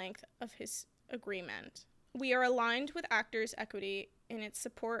unabated length of his agreement. We are aligned with Actors Equity in its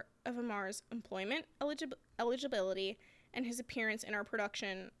support of Amar's employment eligibility and his appearance in our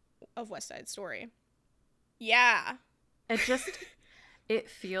production of West Side Story. Yeah. It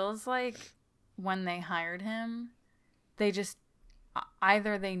feels like when they hired him, they just,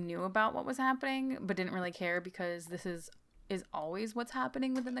 either they knew about what was happening but didn't really care because this is always what's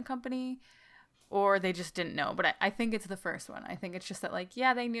happening within the company, or they just didn't know. But I think it's the first one. I think it's just that, like,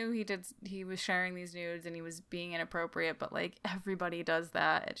 yeah, they knew he was sharing these nudes and he was being inappropriate, but, like, everybody does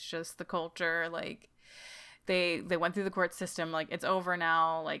that. It's just the culture. Like, they went through the court system. Like, it's over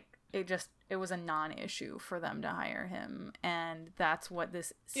now. Like, it was a non-issue for them to hire him. And that's what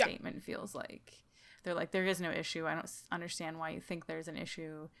this statement feels like. They're like, there is no issue. I don't understand why you think there's an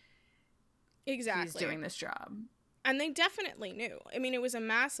issue. Exactly. He's doing this job. And they definitely knew. I mean, it was a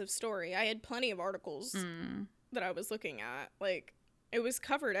massive story. I had plenty of articles that I was looking at. Like, it was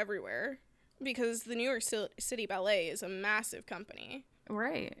covered everywhere because the New York City Ballet is a massive company.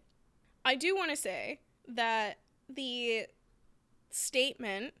 Right. I do want to say that the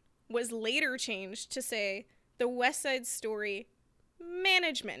statement was later changed to say the West Side Story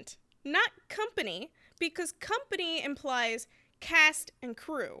management, not company, because company implies cast and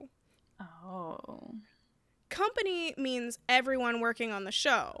crew. Oh. Company means everyone working on the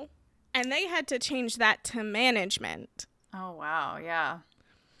show, and they had to change that to management. Oh, wow, yeah.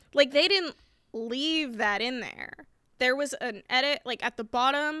 Like, they didn't leave that in there. There was an edit, like, at the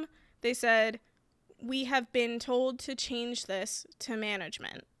bottom, they said, we have been told to change this to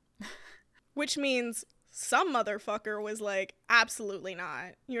management. Which means some motherfucker was like, absolutely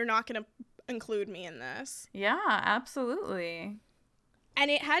not. You're not going to include me in this. Yeah, absolutely. And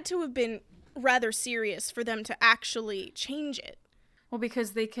it had to have been rather serious for them to actually change it. Well,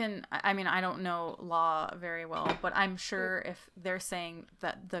 because they can, I mean, I don't know law very well, but I'm sure if they're saying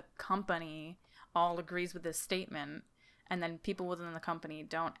that the company all agrees with this statement and then people within the company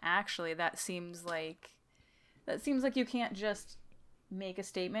don't actually, that seems like you can't just make a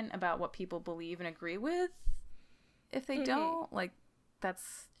statement about what people believe and agree with if they don't. Like,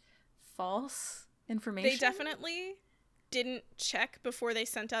 that's false information. They definitely didn't check before they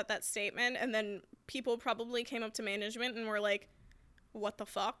sent out that statement, and then people probably came up to management and were like, what the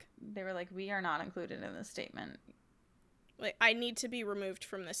fuck? They were like, we are not included in this statement. Like, I need to be removed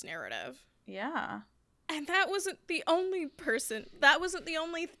from this narrative. Yeah. And that wasn't the only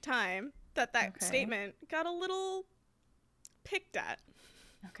time that statement got a little picked at.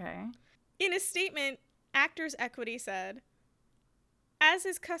 Okay. In a statement, Actors Equity said, as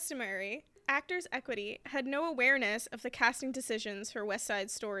is customary, Actors Equity had no awareness of the casting decisions for West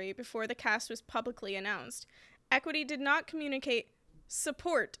Side Story before the cast was publicly announced. Equity did not communicate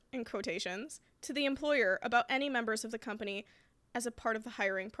support, in quotations, to the employer about any members of the company as a part of the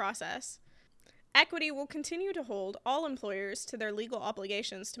hiring process. Equity will continue to hold all employers to their legal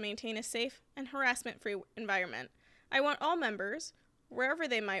obligations to maintain a safe and harassment-free environment. I want all members, wherever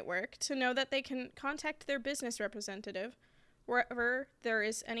they might work, to know that they can contact their business representative wherever there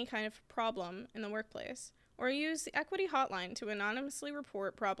is any kind of problem in the workplace, or use the Equity hotline to anonymously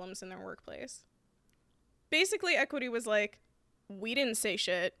report problems in their workplace. Basically, Equity was like, we didn't say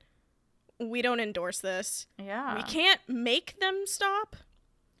shit. We don't endorse this. Yeah. We can't make them stop,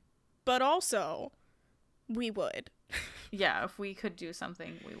 but also, we would. Yeah, if we could do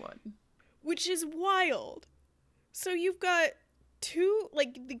something, we would. Which is wild. So you've got two,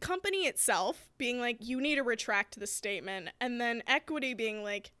 like, the company itself being like, you need to retract the statement, and then Equity being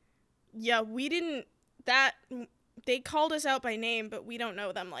like, yeah, we didn't, they called us out by name, but we don't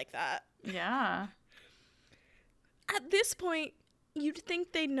know them like that. Yeah. At this point, you'd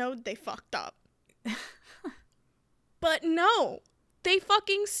think they know they fucked up. But no, they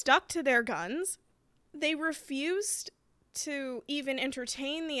fucking stuck to their guns. They refused to even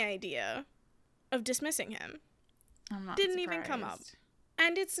entertain the idea of dismissing him. I'm not Didn't even come up. surprised.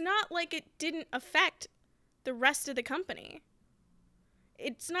 And it's not like it didn't affect the rest of the company.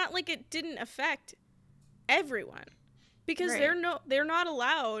 It's not like it didn't affect everyone. Because Right. they're not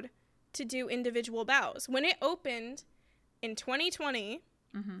allowed to do individual bows. When it opened in 2020,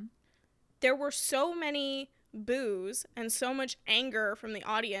 Mm-hmm. there were so many boos and so much anger from the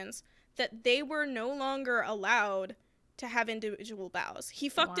audience that they were no longer allowed to have individual bows. He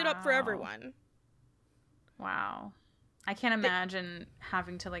fucked it up for Wow. everyone. Wow. I can't imagine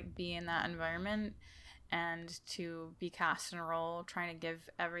having to like be in that environment and to be cast in a role trying to give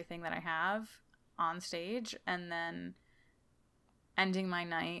everything that I have on stage and then ending my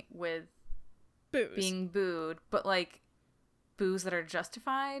night with Boos. being booed, but like boos that are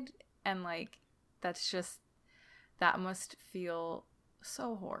justified, and like that must feel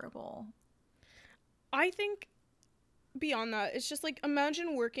so horrible. I think beyond that, it's just like,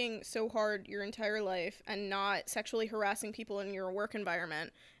 imagine working so hard your entire life and not sexually harassing people in your work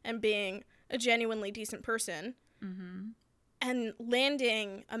environment and being a genuinely decent person Mm-hmm. and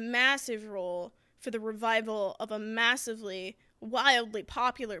landing a massive role for the revival of a massively, wildly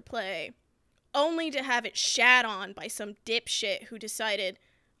popular play, only to have it shat on by some dipshit who decided,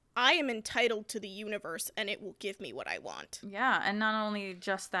 I am entitled to the universe and it will give me what I want. Yeah, and not only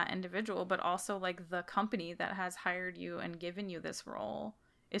just that individual, but also like the company that has hired you and given you this role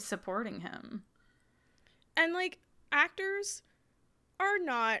is supporting him. And like, actors are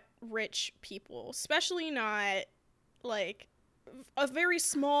not rich people, especially not like a very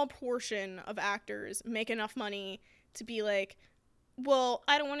small portion of actors make enough money to be like, well,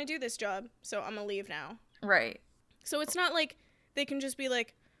 I don't want to do this job, so I'm gonna leave now. Right. So it's not like they can just be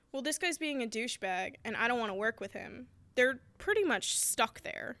like, well, this guy's being a douchebag and I don't want to work with him. They're pretty much stuck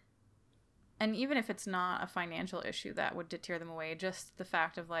there. And even if it's not a financial issue that would deter them away, just the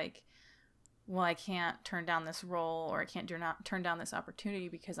fact of like, well, I can't turn down this role, or I can't turn down this opportunity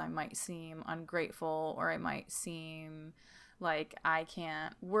because I might seem ungrateful, or I might seem like I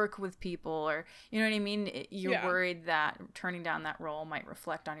can't work with people, or, you know what I mean? You're Yeah. worried that turning down that role might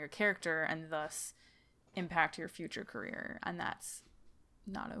reflect on your character and thus impact your future career. And that's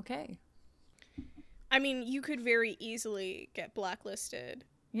not okay. I mean, you could very easily get blacklisted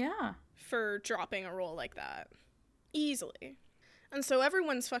Yeah. for dropping a role like that. Easily. And so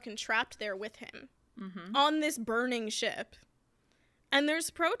everyone's fucking trapped there with him Mm-hmm. on this burning ship. And there's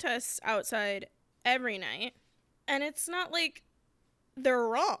protests outside every night. And it's not like they're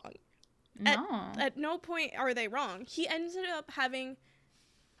wrong. No. At no point are they wrong. He ended up having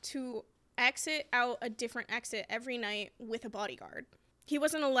to exit out a different exit every night with a bodyguard. He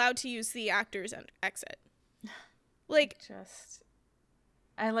wasn't allowed to use the actor's exit. Like,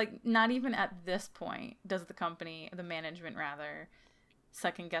 I like, not even at this point does the company, the management rather,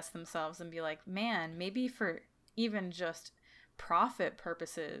 second guess themselves and be like, man, maybe for even just profit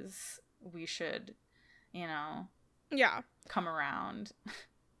purposes, we should, yeah. come around.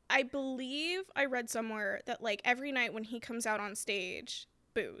 I believe I read somewhere that, like, every night when he comes out on stage,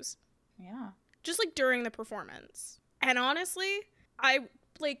 boos. Yeah. Just, like, during the performance. And honestly, I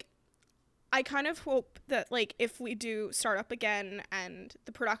kind of hope that, like, if we do start up again and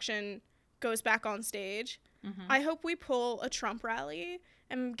the production goes back on stage, Mm-hmm. I hope we pull a Trump rally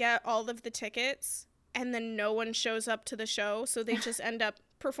and get all of the tickets and then no one shows up to the show, so they just end up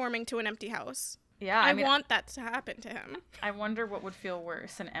performing to an empty house. Yeah, I mean, want that to happen to him. I wonder what would feel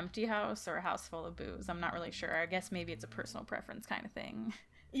worse, an empty house or a house full of booze. I'm not really sure. I guess maybe it's a personal preference kind of thing.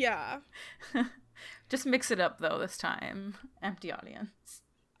 Yeah. Just mix it up, though, this time. Empty audience.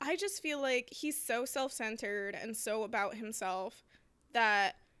 I just feel like he's so self-centered and so about himself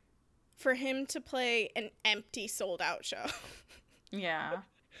that for him to play an empty, sold-out show Yeah.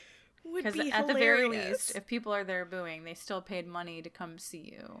 would Because be at hilarious. the very least, if people are there booing, they still paid money to come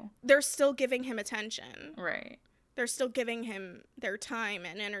see you. They're still giving him attention. Right. They're still giving him their time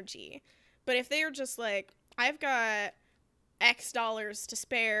and energy. But if they are just like, I've got X dollars to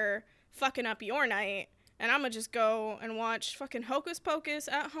spare fucking up your night, and I'm gonna just go and watch fucking Hocus Pocus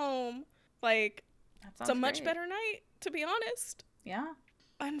at home, like, That it's a sounds much great. better night, to be honest. Yeah.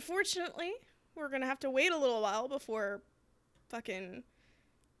 Unfortunately, we're gonna have to wait a little while before fucking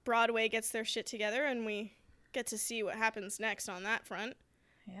Broadway gets their shit together and we get to see what happens next on that front.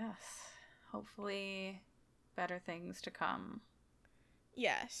 Yes. Hopefully, better things to come.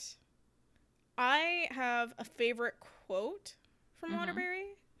 Yes. I have a favorite quote from Mhm.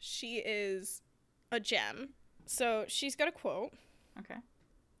 Waterbury. She is a gem. So she's got a quote. Okay.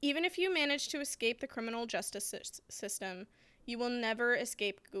 Even if you manage to escape the criminal justice system, you will never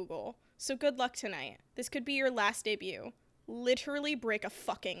escape Google. So good luck tonight. This could be your last debut. Literally break a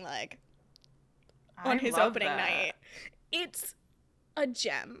fucking leg. on his opening night. It's a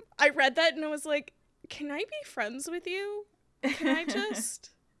gem. I read that and I was like, can I be friends with you?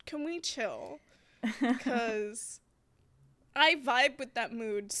 Can we chill? Because I vibe with that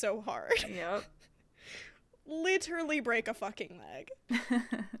mood so hard. Yep. Literally break a fucking leg.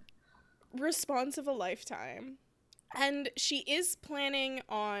 Response of a lifetime. And she is planning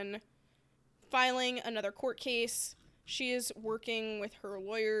on filing another court case. She is working with her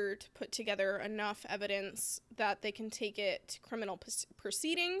lawyer to put together enough evidence that they can take it to criminal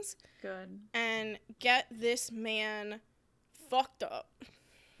proceedings. Good. And get this man fucked up.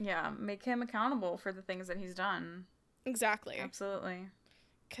 Yeah, make him accountable for the things that he's done. Exactly. Absolutely.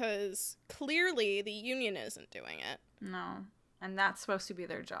 Because clearly the union isn't doing it. No. And that's supposed to be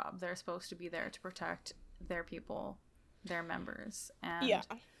their job. They're supposed to be there to protect their people, their members. And yeah.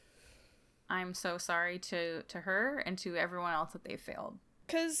 I'm so sorry to her and to everyone else that they failed.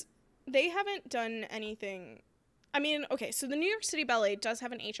 Because they haven't done anything. I mean, okay, so the New York City Ballet does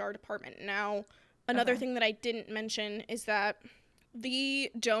have an HR department. Now, another thing that I didn't mention is that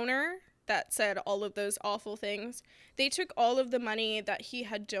the donor that said all of those awful things, they took all of the money that he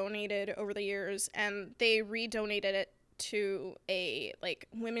had donated over the years and they redonated it to a, like,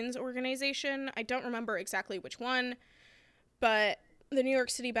 women's organization. I don't remember exactly which one, but the New York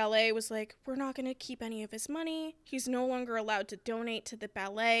City Ballet was like, we're not going to keep any of his money. He's no longer allowed to donate to the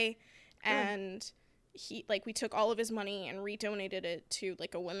ballet. And we took all of his money and redonated it to,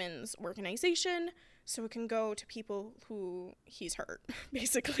 like, a women's organization so it can go to people who he's hurt,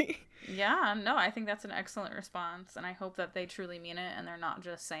 basically. Yeah, no, I think that's an excellent response. And I hope that they truly mean it and they're not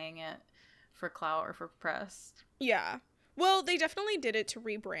just saying it for clout or for press. Yeah. Well, they definitely did it to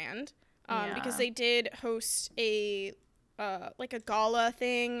rebrand because they did host a gala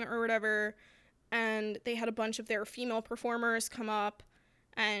thing or whatever, and they had a bunch of their female performers come up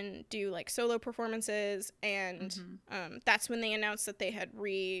and do, like, solo performances, and that's when they announced that they had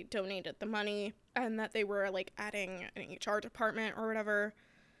re-donated the money and that they were, like, adding an HR department or whatever.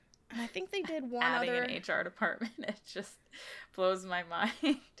 And I think they did adding an HR department. It just blows my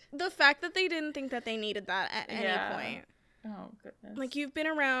mind. The fact that they didn't think that they needed that at any point. Oh, goodness. Like, you've been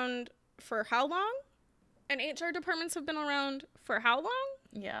around for how long? And HR departments have been around for how long?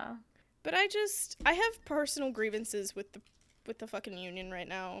 Yeah. But I have personal grievances with the fucking union right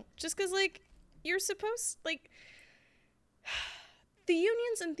now. Just because, like, you're supposed, like, the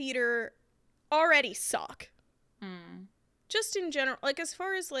unions in theater already suck. Just in general, like, as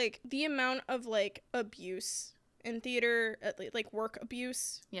far as, like, the amount of, like, abuse in theater, like, work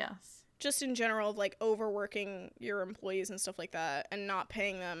abuse. Yes. Just in general of, like, overworking your employees and stuff like that and not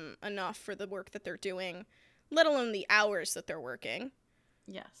paying them enough for the work that they're doing, let alone the hours that they're working.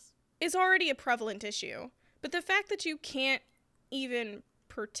 Yes. Is already a prevalent issue. But the fact that you can't even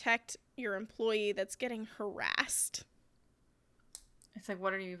protect your employee that's getting harassed. It's like,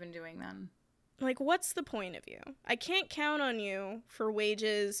 what are you even doing then? Like, what's the point of you? I can't count on you for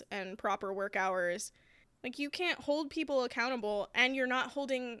wages and proper work hours. Like, you can't hold people accountable, and you're not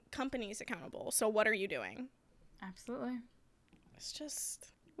holding companies accountable. So what are you doing? Absolutely. It's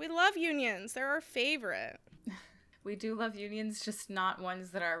just, we love unions. They're our favorite. We do love unions, just not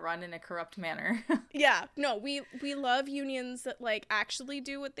ones that are run in a corrupt manner. Yeah, no, we love unions that, like, actually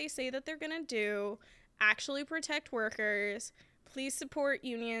do what they say that they're gonna do, actually protect workers. Please support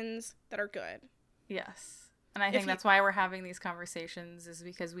unions that are good. Yes. And I think that's why we're having these conversations, is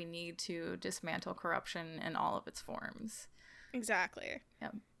because we need to dismantle corruption in all of its forms. Exactly.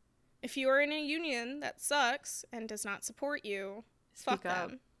 Yep. If you are in a union that sucks and does not support you, fuck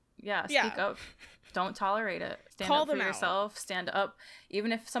them. Yeah, speak up. Don't tolerate it. Stand up for yourself. Stand up.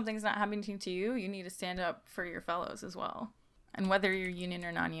 Even if something's not happening to you, you need to stand up for your fellows as well. And whether you're union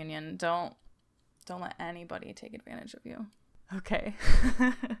or non-union, don't let anybody take advantage of you. Okay.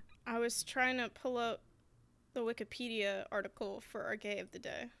 I was trying to pull up the Wikipedia article for our gay of the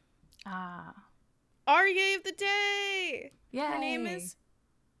day. Our gay of the day! Yay! Her name is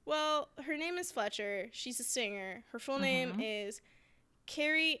Fletcher. She's a singer. Her full name is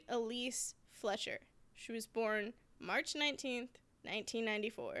Carrie Elise Fletcher. She was born March 19th,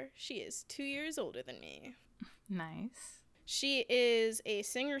 1994. She is 2 years older than me. Nice. She is a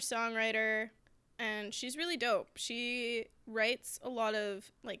singer-songwriter, and she's really dope. She writes a lot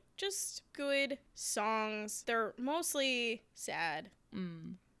of, like, just good songs. They're mostly sad.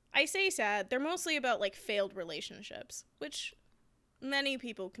 I say sad. They're mostly about, like, failed relationships, which many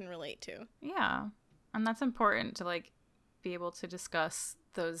people can relate to. Yeah. And that's important to, like, be able to discuss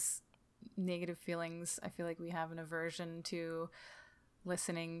those negative feelings. I feel like we have an aversion to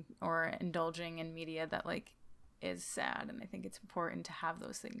listening or indulging in media that, like, is sad, and I think it's important to have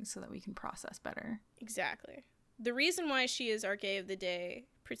those things so that we can process better. Exactly. The reason why she is our gay of the day,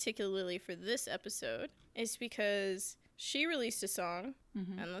 particularly for this episode, is because she released a song,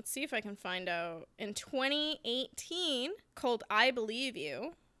 and let's see if I can find out, in 2018 called I Believe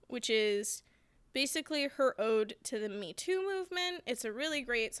You, which is basically her ode to the Me Too movement. It's a really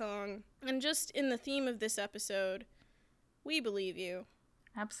great song. And just in the theme of this episode, we believe you.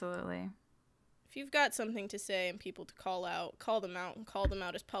 Absolutely. If you've got something to say and people to call out, call them out, and call them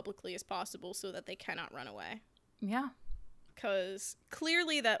out as publicly as possible so that they cannot run away. Yeah. Because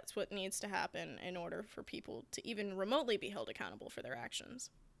clearly that's what needs to happen in order for people to even remotely be held accountable for their actions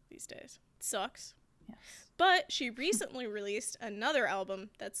these days. It sucks. Yes. But she recently released another album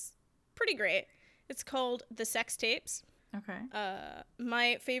that's pretty great. It's called The Sex Tapes. Okay.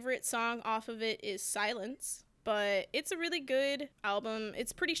 My favorite song off of it is Silence, but it's a really good album.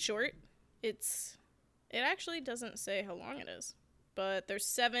 It's pretty short. It actually doesn't say how long it is, but there's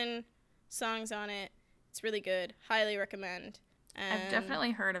 7 songs on it. It's really good. Highly recommend. And I've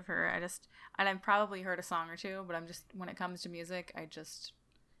definitely heard of her. And I've probably heard a song or two, but when it comes to music, I just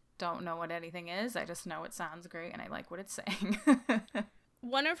don't know what anything is. I just know it sounds great and I like what it's saying.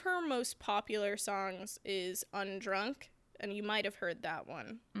 One of her most popular songs is Undrunk, and you might have heard that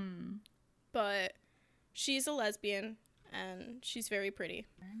one. But she's a lesbian, and she's very pretty.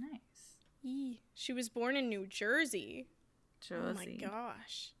 Very nice. She was born in New Jersey. Oh my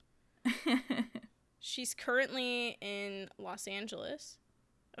gosh. She's currently in Los Angeles.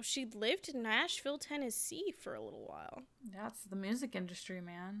 Oh, she lived in Nashville, Tennessee for a little while. That's the music industry,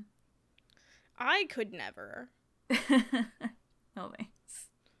 man. I could never. No thanks.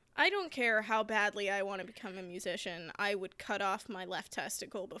 I don't care how badly I want to become a musician. I would cut off my left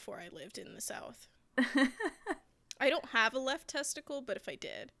testicle before I lived in the South. I don't have a left testicle, but if I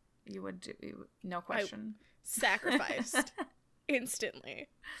did, you would do, no question. Sacrificed instantly.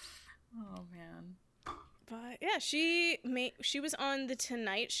 Oh man. But yeah, she was on The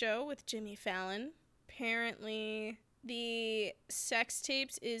Tonight Show with Jimmy Fallon. Apparently, the Sex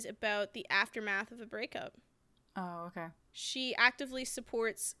Tapes is about the aftermath of a breakup. Oh, okay. She actively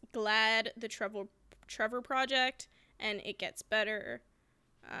supports GLAAD, the Trevor Project, and It Gets Better.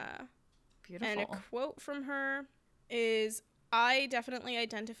 Beautiful. And a quote from her is, I definitely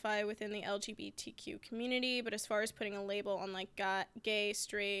identify within the LGBTQ community, but as far as putting a label on like gay,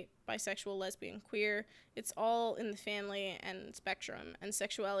 straight, bisexual, lesbian, queer, it's all in the family and spectrum, and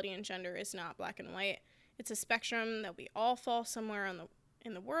sexuality and gender is not black and white. It's a spectrum that we all fall somewhere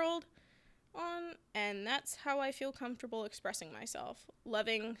in the world on, and that's how I feel comfortable expressing myself,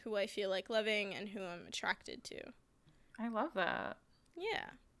 loving who I feel like loving and who I'm attracted to. I love that. Yeah,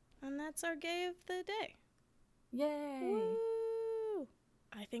 and that's our gay of the day. Yay! Woo!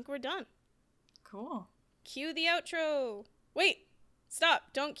 I think we're done. Cool. Cue the outro. Wait,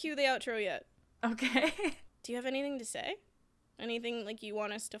 stop! Don't cue the outro yet. Okay. Do you have anything to say? Anything like you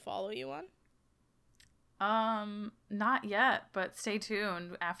want us to follow you on? Not yet, but stay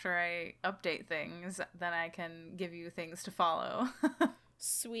tuned. After I update things, then I can give you things to follow.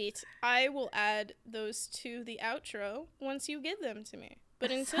 Sweet. I will add those to the outro once you give them to me.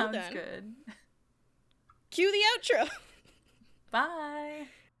 But until then, sounds good. Cue the outro. Bye.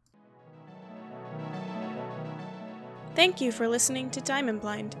 Thank you for listening to Diamond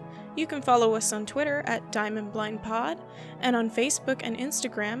Blind. You can follow us on Twitter at Diamond Blind Pod and on Facebook and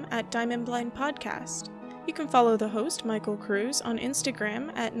Instagram at Diamond Blind Podcast. You can follow the host, Michael Cruz, on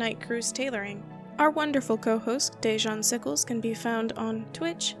Instagram at Night Cruise Tailoring. Our wonderful co-host, Dejan Sickles, can be found on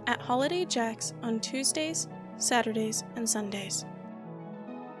Twitch at Holiday Jacks on Tuesdays, Saturdays, and Sundays.